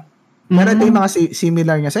 Di ba? Pero ito yung mga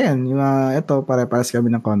similar niya sa yan. Yung ito, pare-pares kami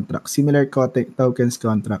ng contract. Similar tokens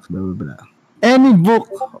contracts, blah, blah, blah. Any book,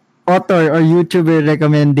 author, or YouTuber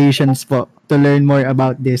recommendations po to learn more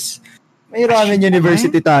about this? May Ramen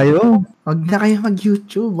University tayo. Wag na kayo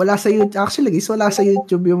mag-YouTube. Wala sa YouTube. Actually, guys, wala sa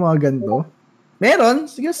YouTube yung mga ganito. Meron.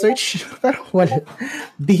 Sige, search. Pero wala.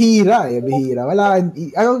 Bihira. Wala.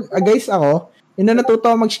 Guys, ako, yun na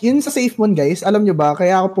natuto yun sa SafeMoon, guys. Alam nyo ba,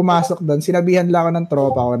 kaya ako pumasok doon. Sinabihan lang ako ng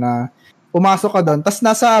tropa ko na pumasok ka doon. Tapos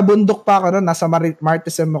nasa bundok pa ako doon. Nasa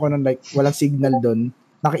Martism ako doon. Like, walang signal doon.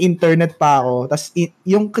 Naka-internet pa ako. Tapos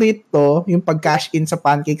yung crypto, yung pag-cash in sa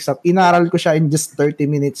PancakeSwap, inaral ko siya in just 30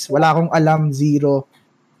 minutes. Wala akong alam, zero.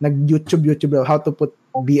 Nag-YouTube, how to put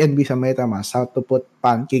BNB sa MetaMask, how to put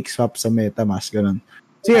PancakeSwap sa MetaMask, ganun.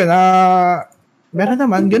 So yun, meron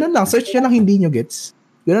naman, ganun lang. Search nyo lang, hindi nyo gets.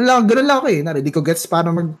 Ganun lang ako eh. Hindi ko gets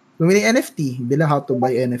paano bumili NFT. Hindi lang how to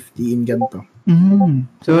buy NFT in ganito.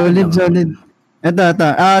 Solid. Ito.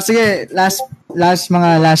 Sige, last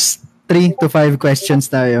 3 to 5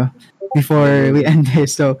 questions tayo before we end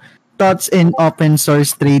this. So, thoughts in open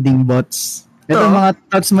source trading bots. Ito mga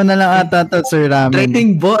thoughts mo na lang ata to, Sir Ramen.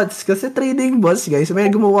 Trading bots. Kasi trading bots, guys,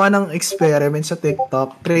 may gumawa ng experiment sa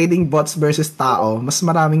TikTok. Trading bots versus tao. Mas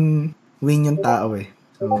maraming win yung tao eh.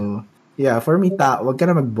 So, yeah, for me, wag ka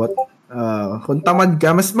na mag-bot. Kung tamad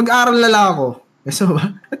ka, mas mag-aral na lang ako. So,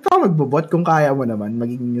 ba't pa mag-bot kung kaya mo naman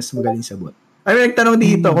maging mas magaling sa bot? Ay, may nagtanong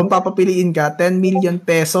dito, kung papapiliin ka, 10 million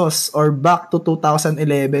pesos or back to 2011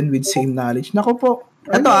 with same knowledge. Naku po.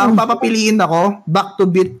 Ito, kung papapiliin ako, back to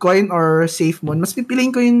Bitcoin or SafeMoon, mas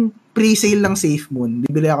pipiliin ko yung pre-sale ng SafeMoon.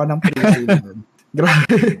 Bibili ako ng pre-sale nun.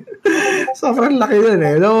 Grabe. Sobrang laki nun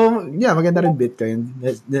eh. So, yeah, maganda rin Bitcoin.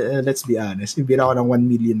 Let's be honest. Bibili ako ng 1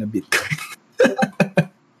 million na Bitcoin.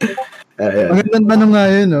 Magandang tanong nga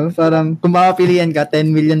yun, no? Parang kung makapilian ka,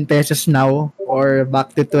 10 million pesos now or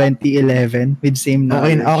back to 2011 with same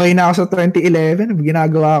knowledge. Okay na ako sa 2011.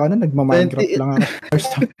 Ginagawa ko na, nagma-Minecraft lang ako.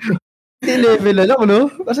 2011 na lang,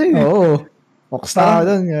 no? Kasi, oo. Rockstar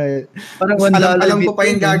doon. Parang alam ko pa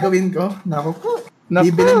yung gagawin ko. Naku po.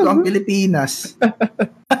 Bibilin ko ang Pilipinas.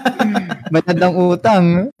 Bayad ng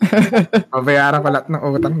utang. Mabayaran ko lahat ng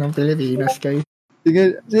utang ng Pilipinas kayo.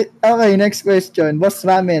 Sige. Okay, next question. Boss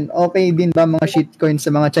Ramen, okay din ba mga shitcoins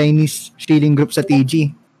sa mga Chinese shilling group sa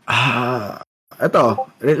TG? Ito,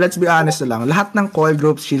 let's be honest na lang. Lahat ng call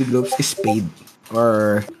groups, shield groups is paid.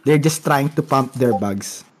 Or they're just trying to pump their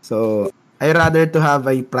bugs. So, I rather to have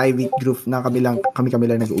a private group na kami lang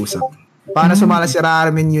nag-uusap. Paano sumala si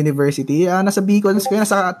Ramen University? Nasa beacons ko yan.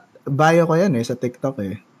 Nasa bio ko yan sa TikTok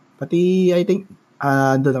eh. Pati, I think,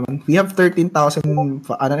 doon naman. We have 12,000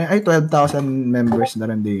 members na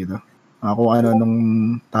rin dito. Kung ano nung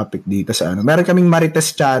topic dito sa ano. Meron kaming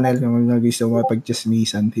Marites channel kung gusto mo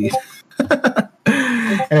pag-chismisan dito.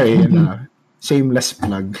 Anyway, shameless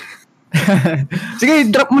plug.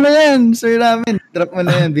 Sige, drop mo na yan, Sir Ramen. Drop mo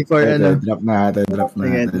na yan before Drop natin. Sige, drop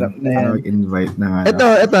na yan. Mag-invite na nga.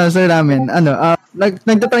 Ito, Sir Ramen.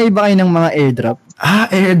 Nagtatry ba kayo ng mga airdrop?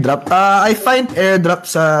 Airdrop. I find airdrop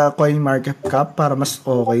sa CoinMarketCap para mas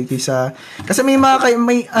okay kaysa kasi may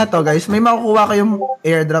guys, may makukuha kayong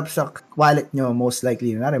airdrop sa wallet nyo most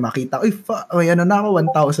likely. Makita, may ano na ako,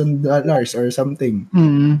 $1,000 or something.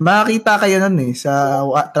 Makita kayo nun sa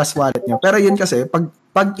Trust Wallet nyo. Pero yun kasi,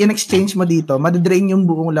 pag in-exchange mo dito, madadrain yung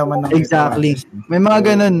buong laman ng exactly. May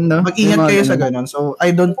mga ganun, no? Mag-ingat kayo sa ganun. So,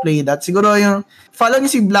 I don't play that. Siguro yung, follow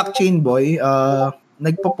niyo si Blockchain Boy,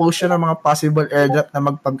 nagpo-post siya ng mga possible airdrop na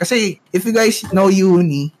mag-pump. Kasi, if you guys know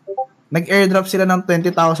Uni, nag-airdrop sila ng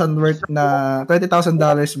 $20,000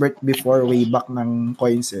 worth before way back ng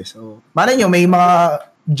coins eh. So, malay nyo, may mga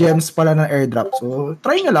gems pala ng airdrop. So,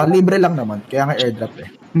 try nyo lang. Libre lang naman. Kaya nga airdrop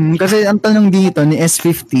eh. Kasi ang tanong dito ni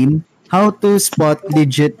S15, how to spot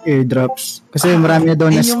legit airdrops. Kasi marami na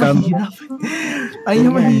daw na scam.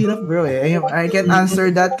 Ayun yung mahirap, bro eh. I can't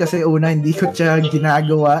answer that kasi una, hindi ko siya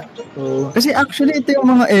ginagawa. So, Kasi actually, ito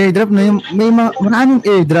yung mga airdrop na yung, maraming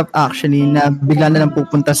airdrop actually na bigla na lang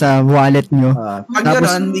pupunta sa wallet nyo. pag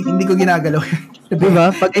gano'n, hindi ko ginagalaw.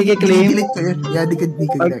 Diba? Pag i-claim, Delete ko yun. Yeah, di ko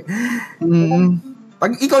ginagalaw.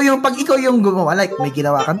 Pag ikaw yung gumawa, like may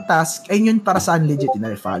ginawa kang task, ayun yun para saan legit,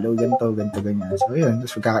 follow, ganito, ganyan. So yun,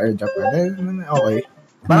 tapos magkaka-airdrop ka. Then, okay.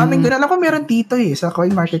 Maraming ganun. Alam ko meron dito sa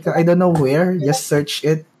coin market. I don't know where. Just search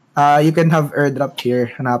it. You can have airdrop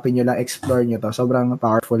here. Hanapin nyo lang, explore nyo to. Sobrang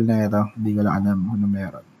powerful na ito. Hindi ko lang alam ano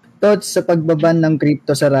meron. thoughts sa pagbaban ng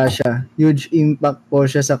crypto sa Russia. Huge impact po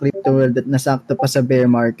siya sa crypto world at nasakto pa sa bear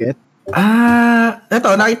market.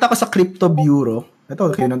 Ito, nakita ko sa Crypto Bureau.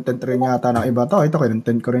 Ito, kinontent rin yata ng iba to. Ito,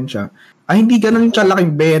 kinontent ko rin siya. Hindi ganun siya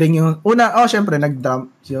laking bearing yung... Una, syempre,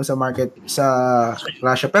 nag-dump sa market sa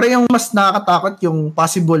Russia. Pero yung mas nakakatakot yung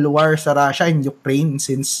possible war sa Russia and Ukraine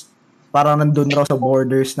since parang nandun raw sa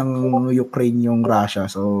borders ng Ukraine yung Russia.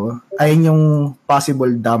 So, ayun yung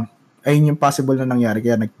possible dump. Ayun yung possible na nangyari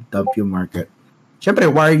kaya nag-dump yung market. Syempre,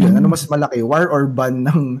 war yun. Ano mas malaki? War or ban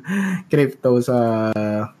ng crypto sa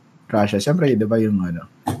Russia? Syempre, di ba yung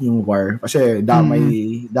war? Kasi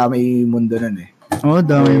damay mundo nun eh.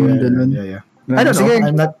 Damay mundo nun. Yeah. I don't know. Sige.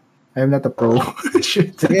 I'm not a pro.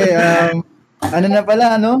 Shit. Sige, ano na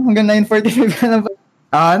pala, hanggang 9:45 ka na pa.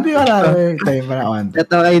 Hindi wala. Time pa na on.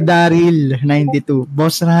 Ito kay Daryl, 92.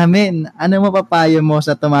 Boss Ramen, ano mapapayo mo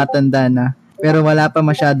sa tumatanda na pero wala pa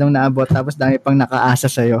masyadong naabot tapos dami pang nakaasa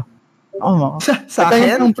sa'yo? Sa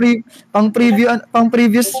akin? Pang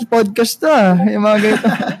previous podcast to yung mga ganito.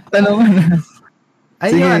 Tanongan.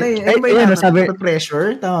 Sabi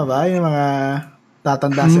pressure, tama ba? Yung mga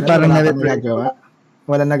tatanda sila parang nagagawa.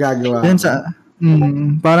 Wala nagagawa. Yan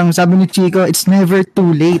parang sabi ni Chico, it's never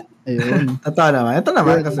too late. Ayun. Ito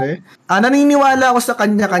naman kasi. Naniniwala ako sa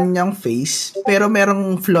kanya-kanyang face, pero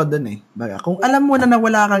merong flaw dun eh. Baga, kung alam mo na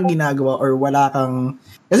wala kang ginagawa or wala kang...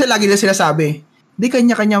 Kasi lagi nila sinasabi, di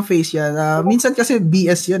kanya-kanyang face yan. Minsan kasi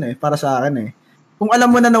BS yun eh, para sa akin eh. Kung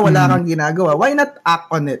alam mo na wala kang ginagawa, why not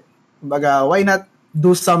act on it? Baga, why not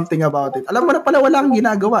do something about it? Alam mo na pala wala kang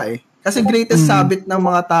ginagawa eh. Kasi greatest habit ng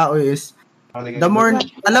mga tao is the more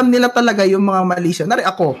alam nila talaga yung mga mali siya. Nari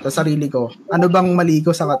ako, sa sarili ko. Ano bang mali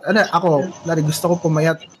ko sa gusto ko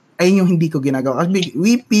pumayat. Ayun yung hindi ko ginagawa. Kasi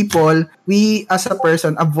we as a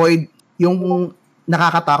person avoid yung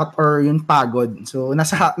nakakatakot or yung pagod. So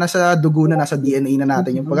nasa dugo na, nasa DNA na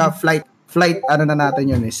natin yung pagka flight na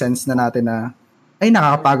natin yun, sense na natin na ay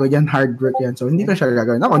nakakapagod yan, hard work yan. So hindi ko siya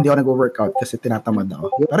gagawin. Ako hindi ako nag-workout kasi tinatamad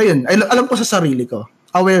ako. Pero yun, alam ko sa sarili ko.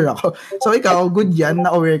 Aware ako. So ikaw, good yan,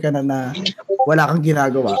 na-aware ka na wala kang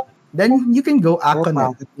ginagawa. Then you can go act on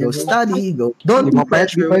it. Go study, don't be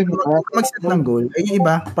pressure. Mag-set ng goal. Ay yung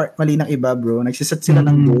iba, mali ng iba bro, nagsiset sila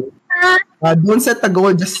ng goal. Don't set a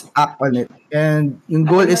goal, just act on it. And yung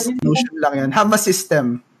goal is notion lang yan. Have a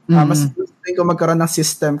system. Mas gusto ko magkaroon ng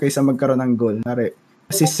system kaysa magkaroon ng goal.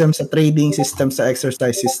 System sa trading, system sa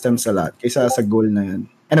exercise, system sa lahat. Kaysa sa goal na yan.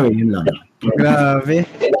 Anyway, yun lang. Grabe.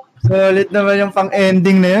 Solid naman yung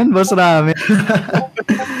pang-ending na yun, Boss Ramen.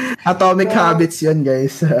 Atomic Habits yun,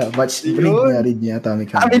 guys. Read niya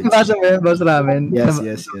Atomic Habits. Nabasa mo yun, Boss Ramen? Yes.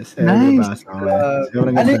 Nice.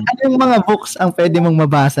 Ano yung mga books ang pwede mong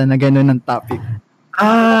mabasa na gano'n ng topic?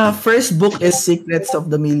 First book is Secrets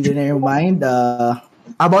of the Millionaire Mind.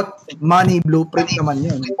 About money blueprint naman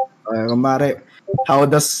yun. Kumare, how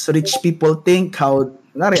does rich people think? How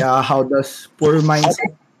does poor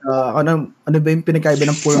mindset? Ano ba yung pinagkaiba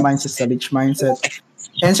ng poor mindset sa rich mindset?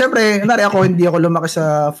 And syempre, hindi ako lumaki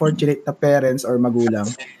sa fortunate na parents or magulang.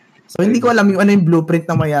 So, hindi ko alam yung ano yung blueprint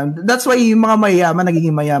ng mayaman. That's why yung mga mayaman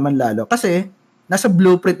nagiging mayaman lalo. Kasi, nasa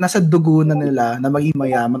blueprint, nasa dugo na nila na maging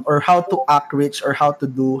mayaman or how to act rich or how to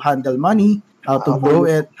handle money, how to grow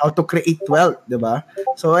it, how to create wealth, diba?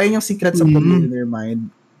 So, ayun yung secrets of the millionaire mind.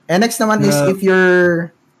 And next naman is if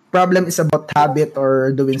your problem is about habit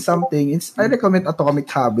or doing something, I recommend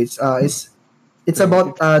Atomic Habits. It's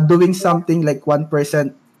about doing something like 1%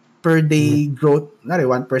 per day growth.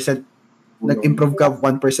 1%, nag-improve ka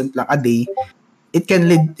 1% lang a day. It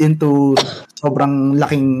can lead into sobrang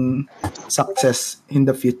laking success in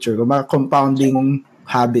the future. Mga compounding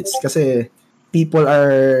habits. Kasi people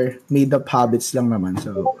are made of habits lang naman.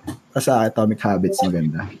 So, sa Atomic Habits,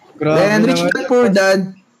 maganda. Then, Rich Dad Poor Dad.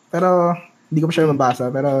 Pero, hindi ko pa siya mabasa.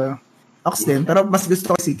 Pero, Ox din. Pero, mas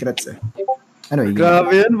gusto ko Secrets eh. Anyway.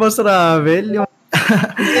 Grabe yun, Boss Ravel.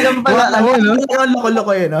 Hindi lang pala, no?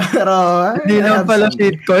 Loko-loko yun, no? Pero, Hindi lang pala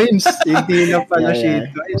shitcoins. Hindi lang pala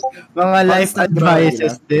shitcoins. Mga life Constant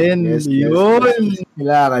advices din. Yes. Yun.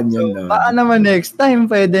 Kailangan yun, So, no? baka naman next time,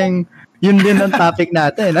 pwedeng yun din ang topic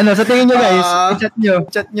natin. Ano, sa tingin nyo guys, chat nyo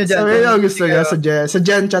dyan. Sabi nyo, gusto nyo, sa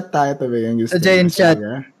Gen chat tayo to ba yung gusto Sa Gen chat.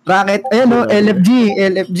 Racket, ayan o, LFG.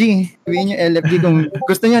 Sabihin nyo LFG kung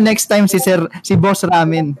gusto nyo next time si Boss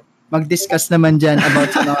Ramen mag-discuss naman dyan about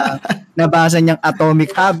sa mga nabasa niyang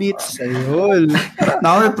Atomic Habits. Ayun.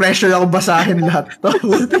 Naku, may pressure ako basahin lahat to.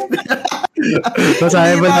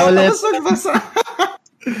 Basahin mo na ulit.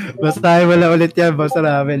 Basahin mo na ulit yan, Boss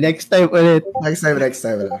Ramen. Next time ulit. Next time.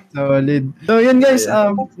 Solid. So, yun guys.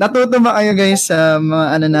 Natuto ba kayo guys sa mga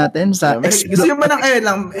ano natin? Gusto nyo ba ng,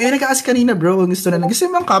 nag-ask kanina bro, gusto na, gusto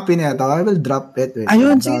nyo bang copy na ito? I will drop it.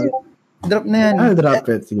 Ayun, sige. Drop na yan. I'll drop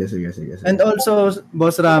it. Sige. And also,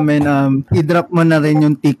 Boss Ramen, i-drop mo na rin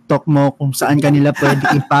yung TikTok mo kung saan kanila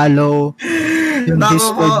pwede i-follow. Yung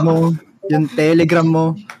Discord mo, yung Telegram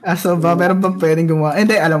mo. So ba, meron bang pwedeng gumawa?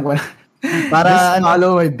 Hindi, alam ko na. Para just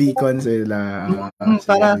follow my beacon sila.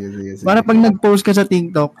 Para pag nag-post ka sa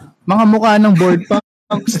TikTok, mga mukha ng board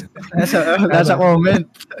punks nasa comment.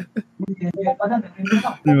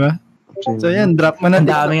 Diba? So yan, drop mo na. Ang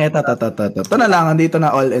daming ito. Ito na lang, dito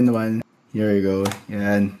na all in one. Here we go.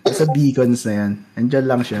 Yan. Sa beacons na yan. Andyan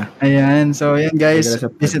lang siya. Ayan. So yan guys.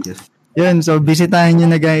 Bisitahin nyo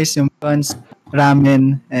na guys yung Cons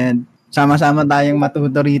Ramen and sama-sama tayong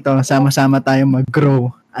matuto rito. Sama-sama tayong mag-grow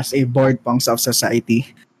as a board punks of society.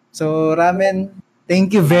 So Ramen,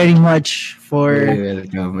 thank you very much for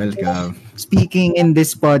welcome. Speaking in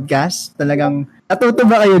this podcast. Talagang natuto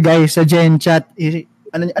ba kayo guys sa Gen Chat?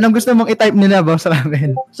 Anong gusto mong i-type nila, Boss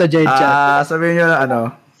Ramen? Sa Gen Chat? Sabihin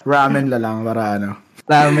nyo ramen la lang para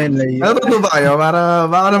Ramen la yun. Natuto ba kayo?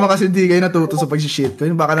 Baka naman kasi hindi kayo natuto sa pag-shit ko.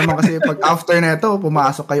 Baka naman kasi pag after na ito,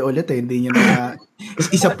 pumasok kayo ulit Hindi nyo na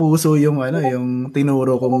isa puso yung yung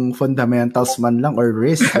tinuro kong fundamentals man lang or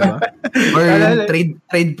risk, diba? Or yung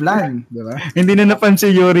trade plan, diba? Hindi na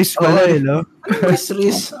napansin yung risk pala, no?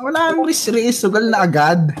 Risk. Wala nang risk. Sugal na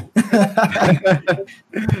agad.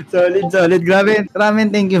 Solid. Grabe. Ramen,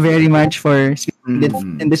 thank you very much for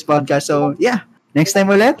speaking in this podcast. So, yeah. Next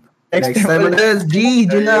time ulit? Next time ulit. G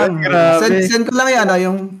lang. Send ko lang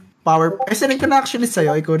yung power. Send ko na actually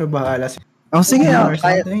sa'yo. Ikaw na bahala. Sige.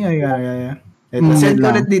 Yeah. Send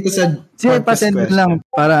ko ulit dito sa sige, pa-send ko lang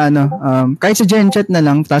para kahit sa Gen Chat na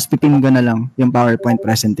lang, tapos pipin ko na lang yung PowerPoint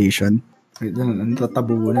presentation. Wait lang, ang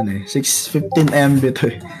tatabunan 615 MB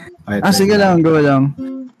to sige lang, go lang.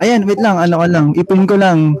 Ayan, wait lang, ipin ko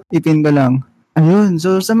lang. Ayun,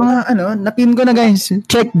 so sa mga napin ko na guys,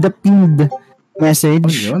 check the pinned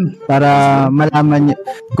message para malaman nyo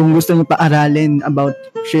kung gusto nyo paaralin about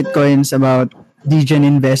shitcoins, about Degen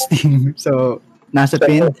investing. So, nasa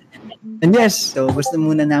pin. And yes, so gusto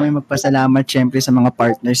muna namin magpasalamat syempre sa mga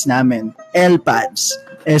partners namin. LPads,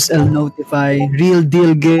 SL Notify, Real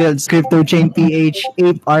Deal Guilds, Crypto Chain PH,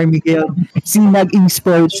 Ape Army Guild, Sinag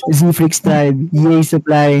Esports, Zfreaks Tribe, EA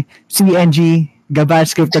Supply, CNG,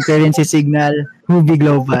 Gabas Cryptocurrency Signal, Ruby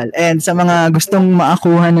Global. And sa mga gustong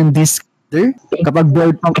makakuha ng discount, kapag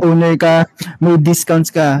board pump owner ka, may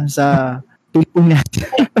discounts ka sa PayPal natin.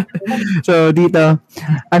 So dito,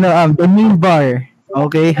 the main bar,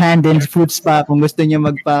 okay, hand and foot spa, kung gusto niyo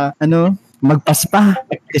magpa-spa,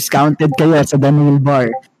 discounted kayo sa The Nail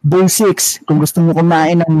Bar. Basics, kung gusto niyo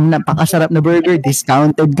kumain ng napakasarap na burger,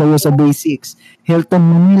 discounted kayo sa Basics. Hilton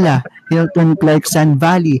Manila, Hilton Clarkson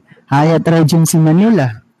Valley, Hyatt Regency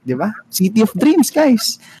Manila, di ba? City of Dreams,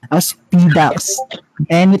 guys. As PDAX,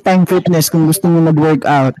 Anytime Fitness kung gusto niyo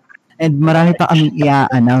mag-workout. And marami pa kami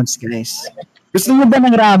i-announce, guys. Gusto niyo ba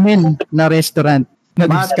ng ramen na restaurant?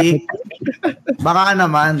 Matik. Baka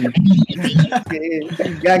naman. Okay.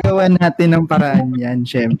 Gagawa natin ng paraan yan,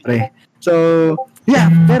 syempre. So, yeah,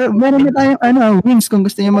 pero meron na tayong wings. Kung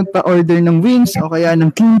gusto niyo magpa-order ng wings o kaya ng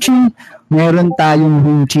kimchi, meron tayong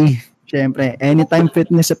kimchi. Syempre, Anytime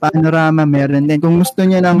Fitness sa Panorama, meron din. Kung gusto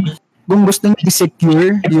niyo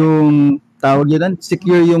i-secure yung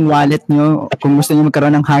secure yung wallet nyo. Kung gusto niyo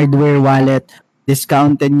magkaroon ng hardware wallet,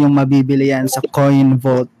 discounted yung mabibili yan sa Coin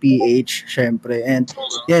Vault PH, syempre. And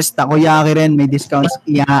yes, Takoyaki rin, may discounts.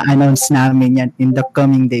 I-announce namin yan in the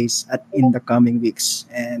coming days at in the coming weeks.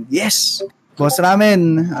 And yes, Boss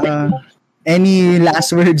Ramen, any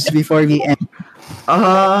last words before we end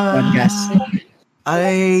podcast?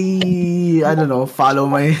 I don't know, follow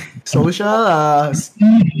my social.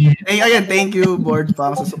 Again, thank you, Board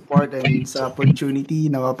Pang, sa support and sa opportunity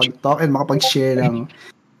na makapag-talk and makapag-share ng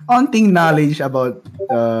onting knowledge about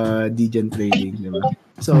Degen trading, di ba?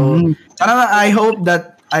 So, I hope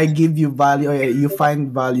that I give you value or you find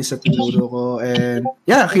value sa tinuro ko. And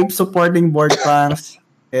yeah, keep supporting board pranks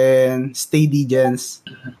and stay Degens.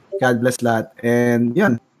 God bless lahat. And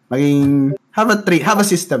yun, have a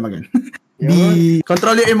system again.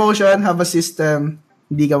 Control your emotion, have a system.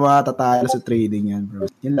 Hindi ka matatalo sa trading yan, bro.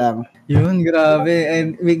 Yun lang. Yun, grabe.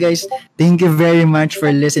 And we guys, thank you very much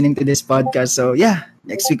for listening to this podcast. So yeah,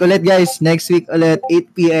 next week ulit guys. Next week ulit,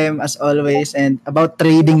 8 p.m. as always. And about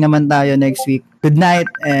trading naman tayo next week. Good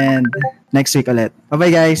night and next week ulit.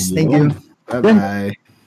 Bye-bye guys. Thank you. Bye-bye.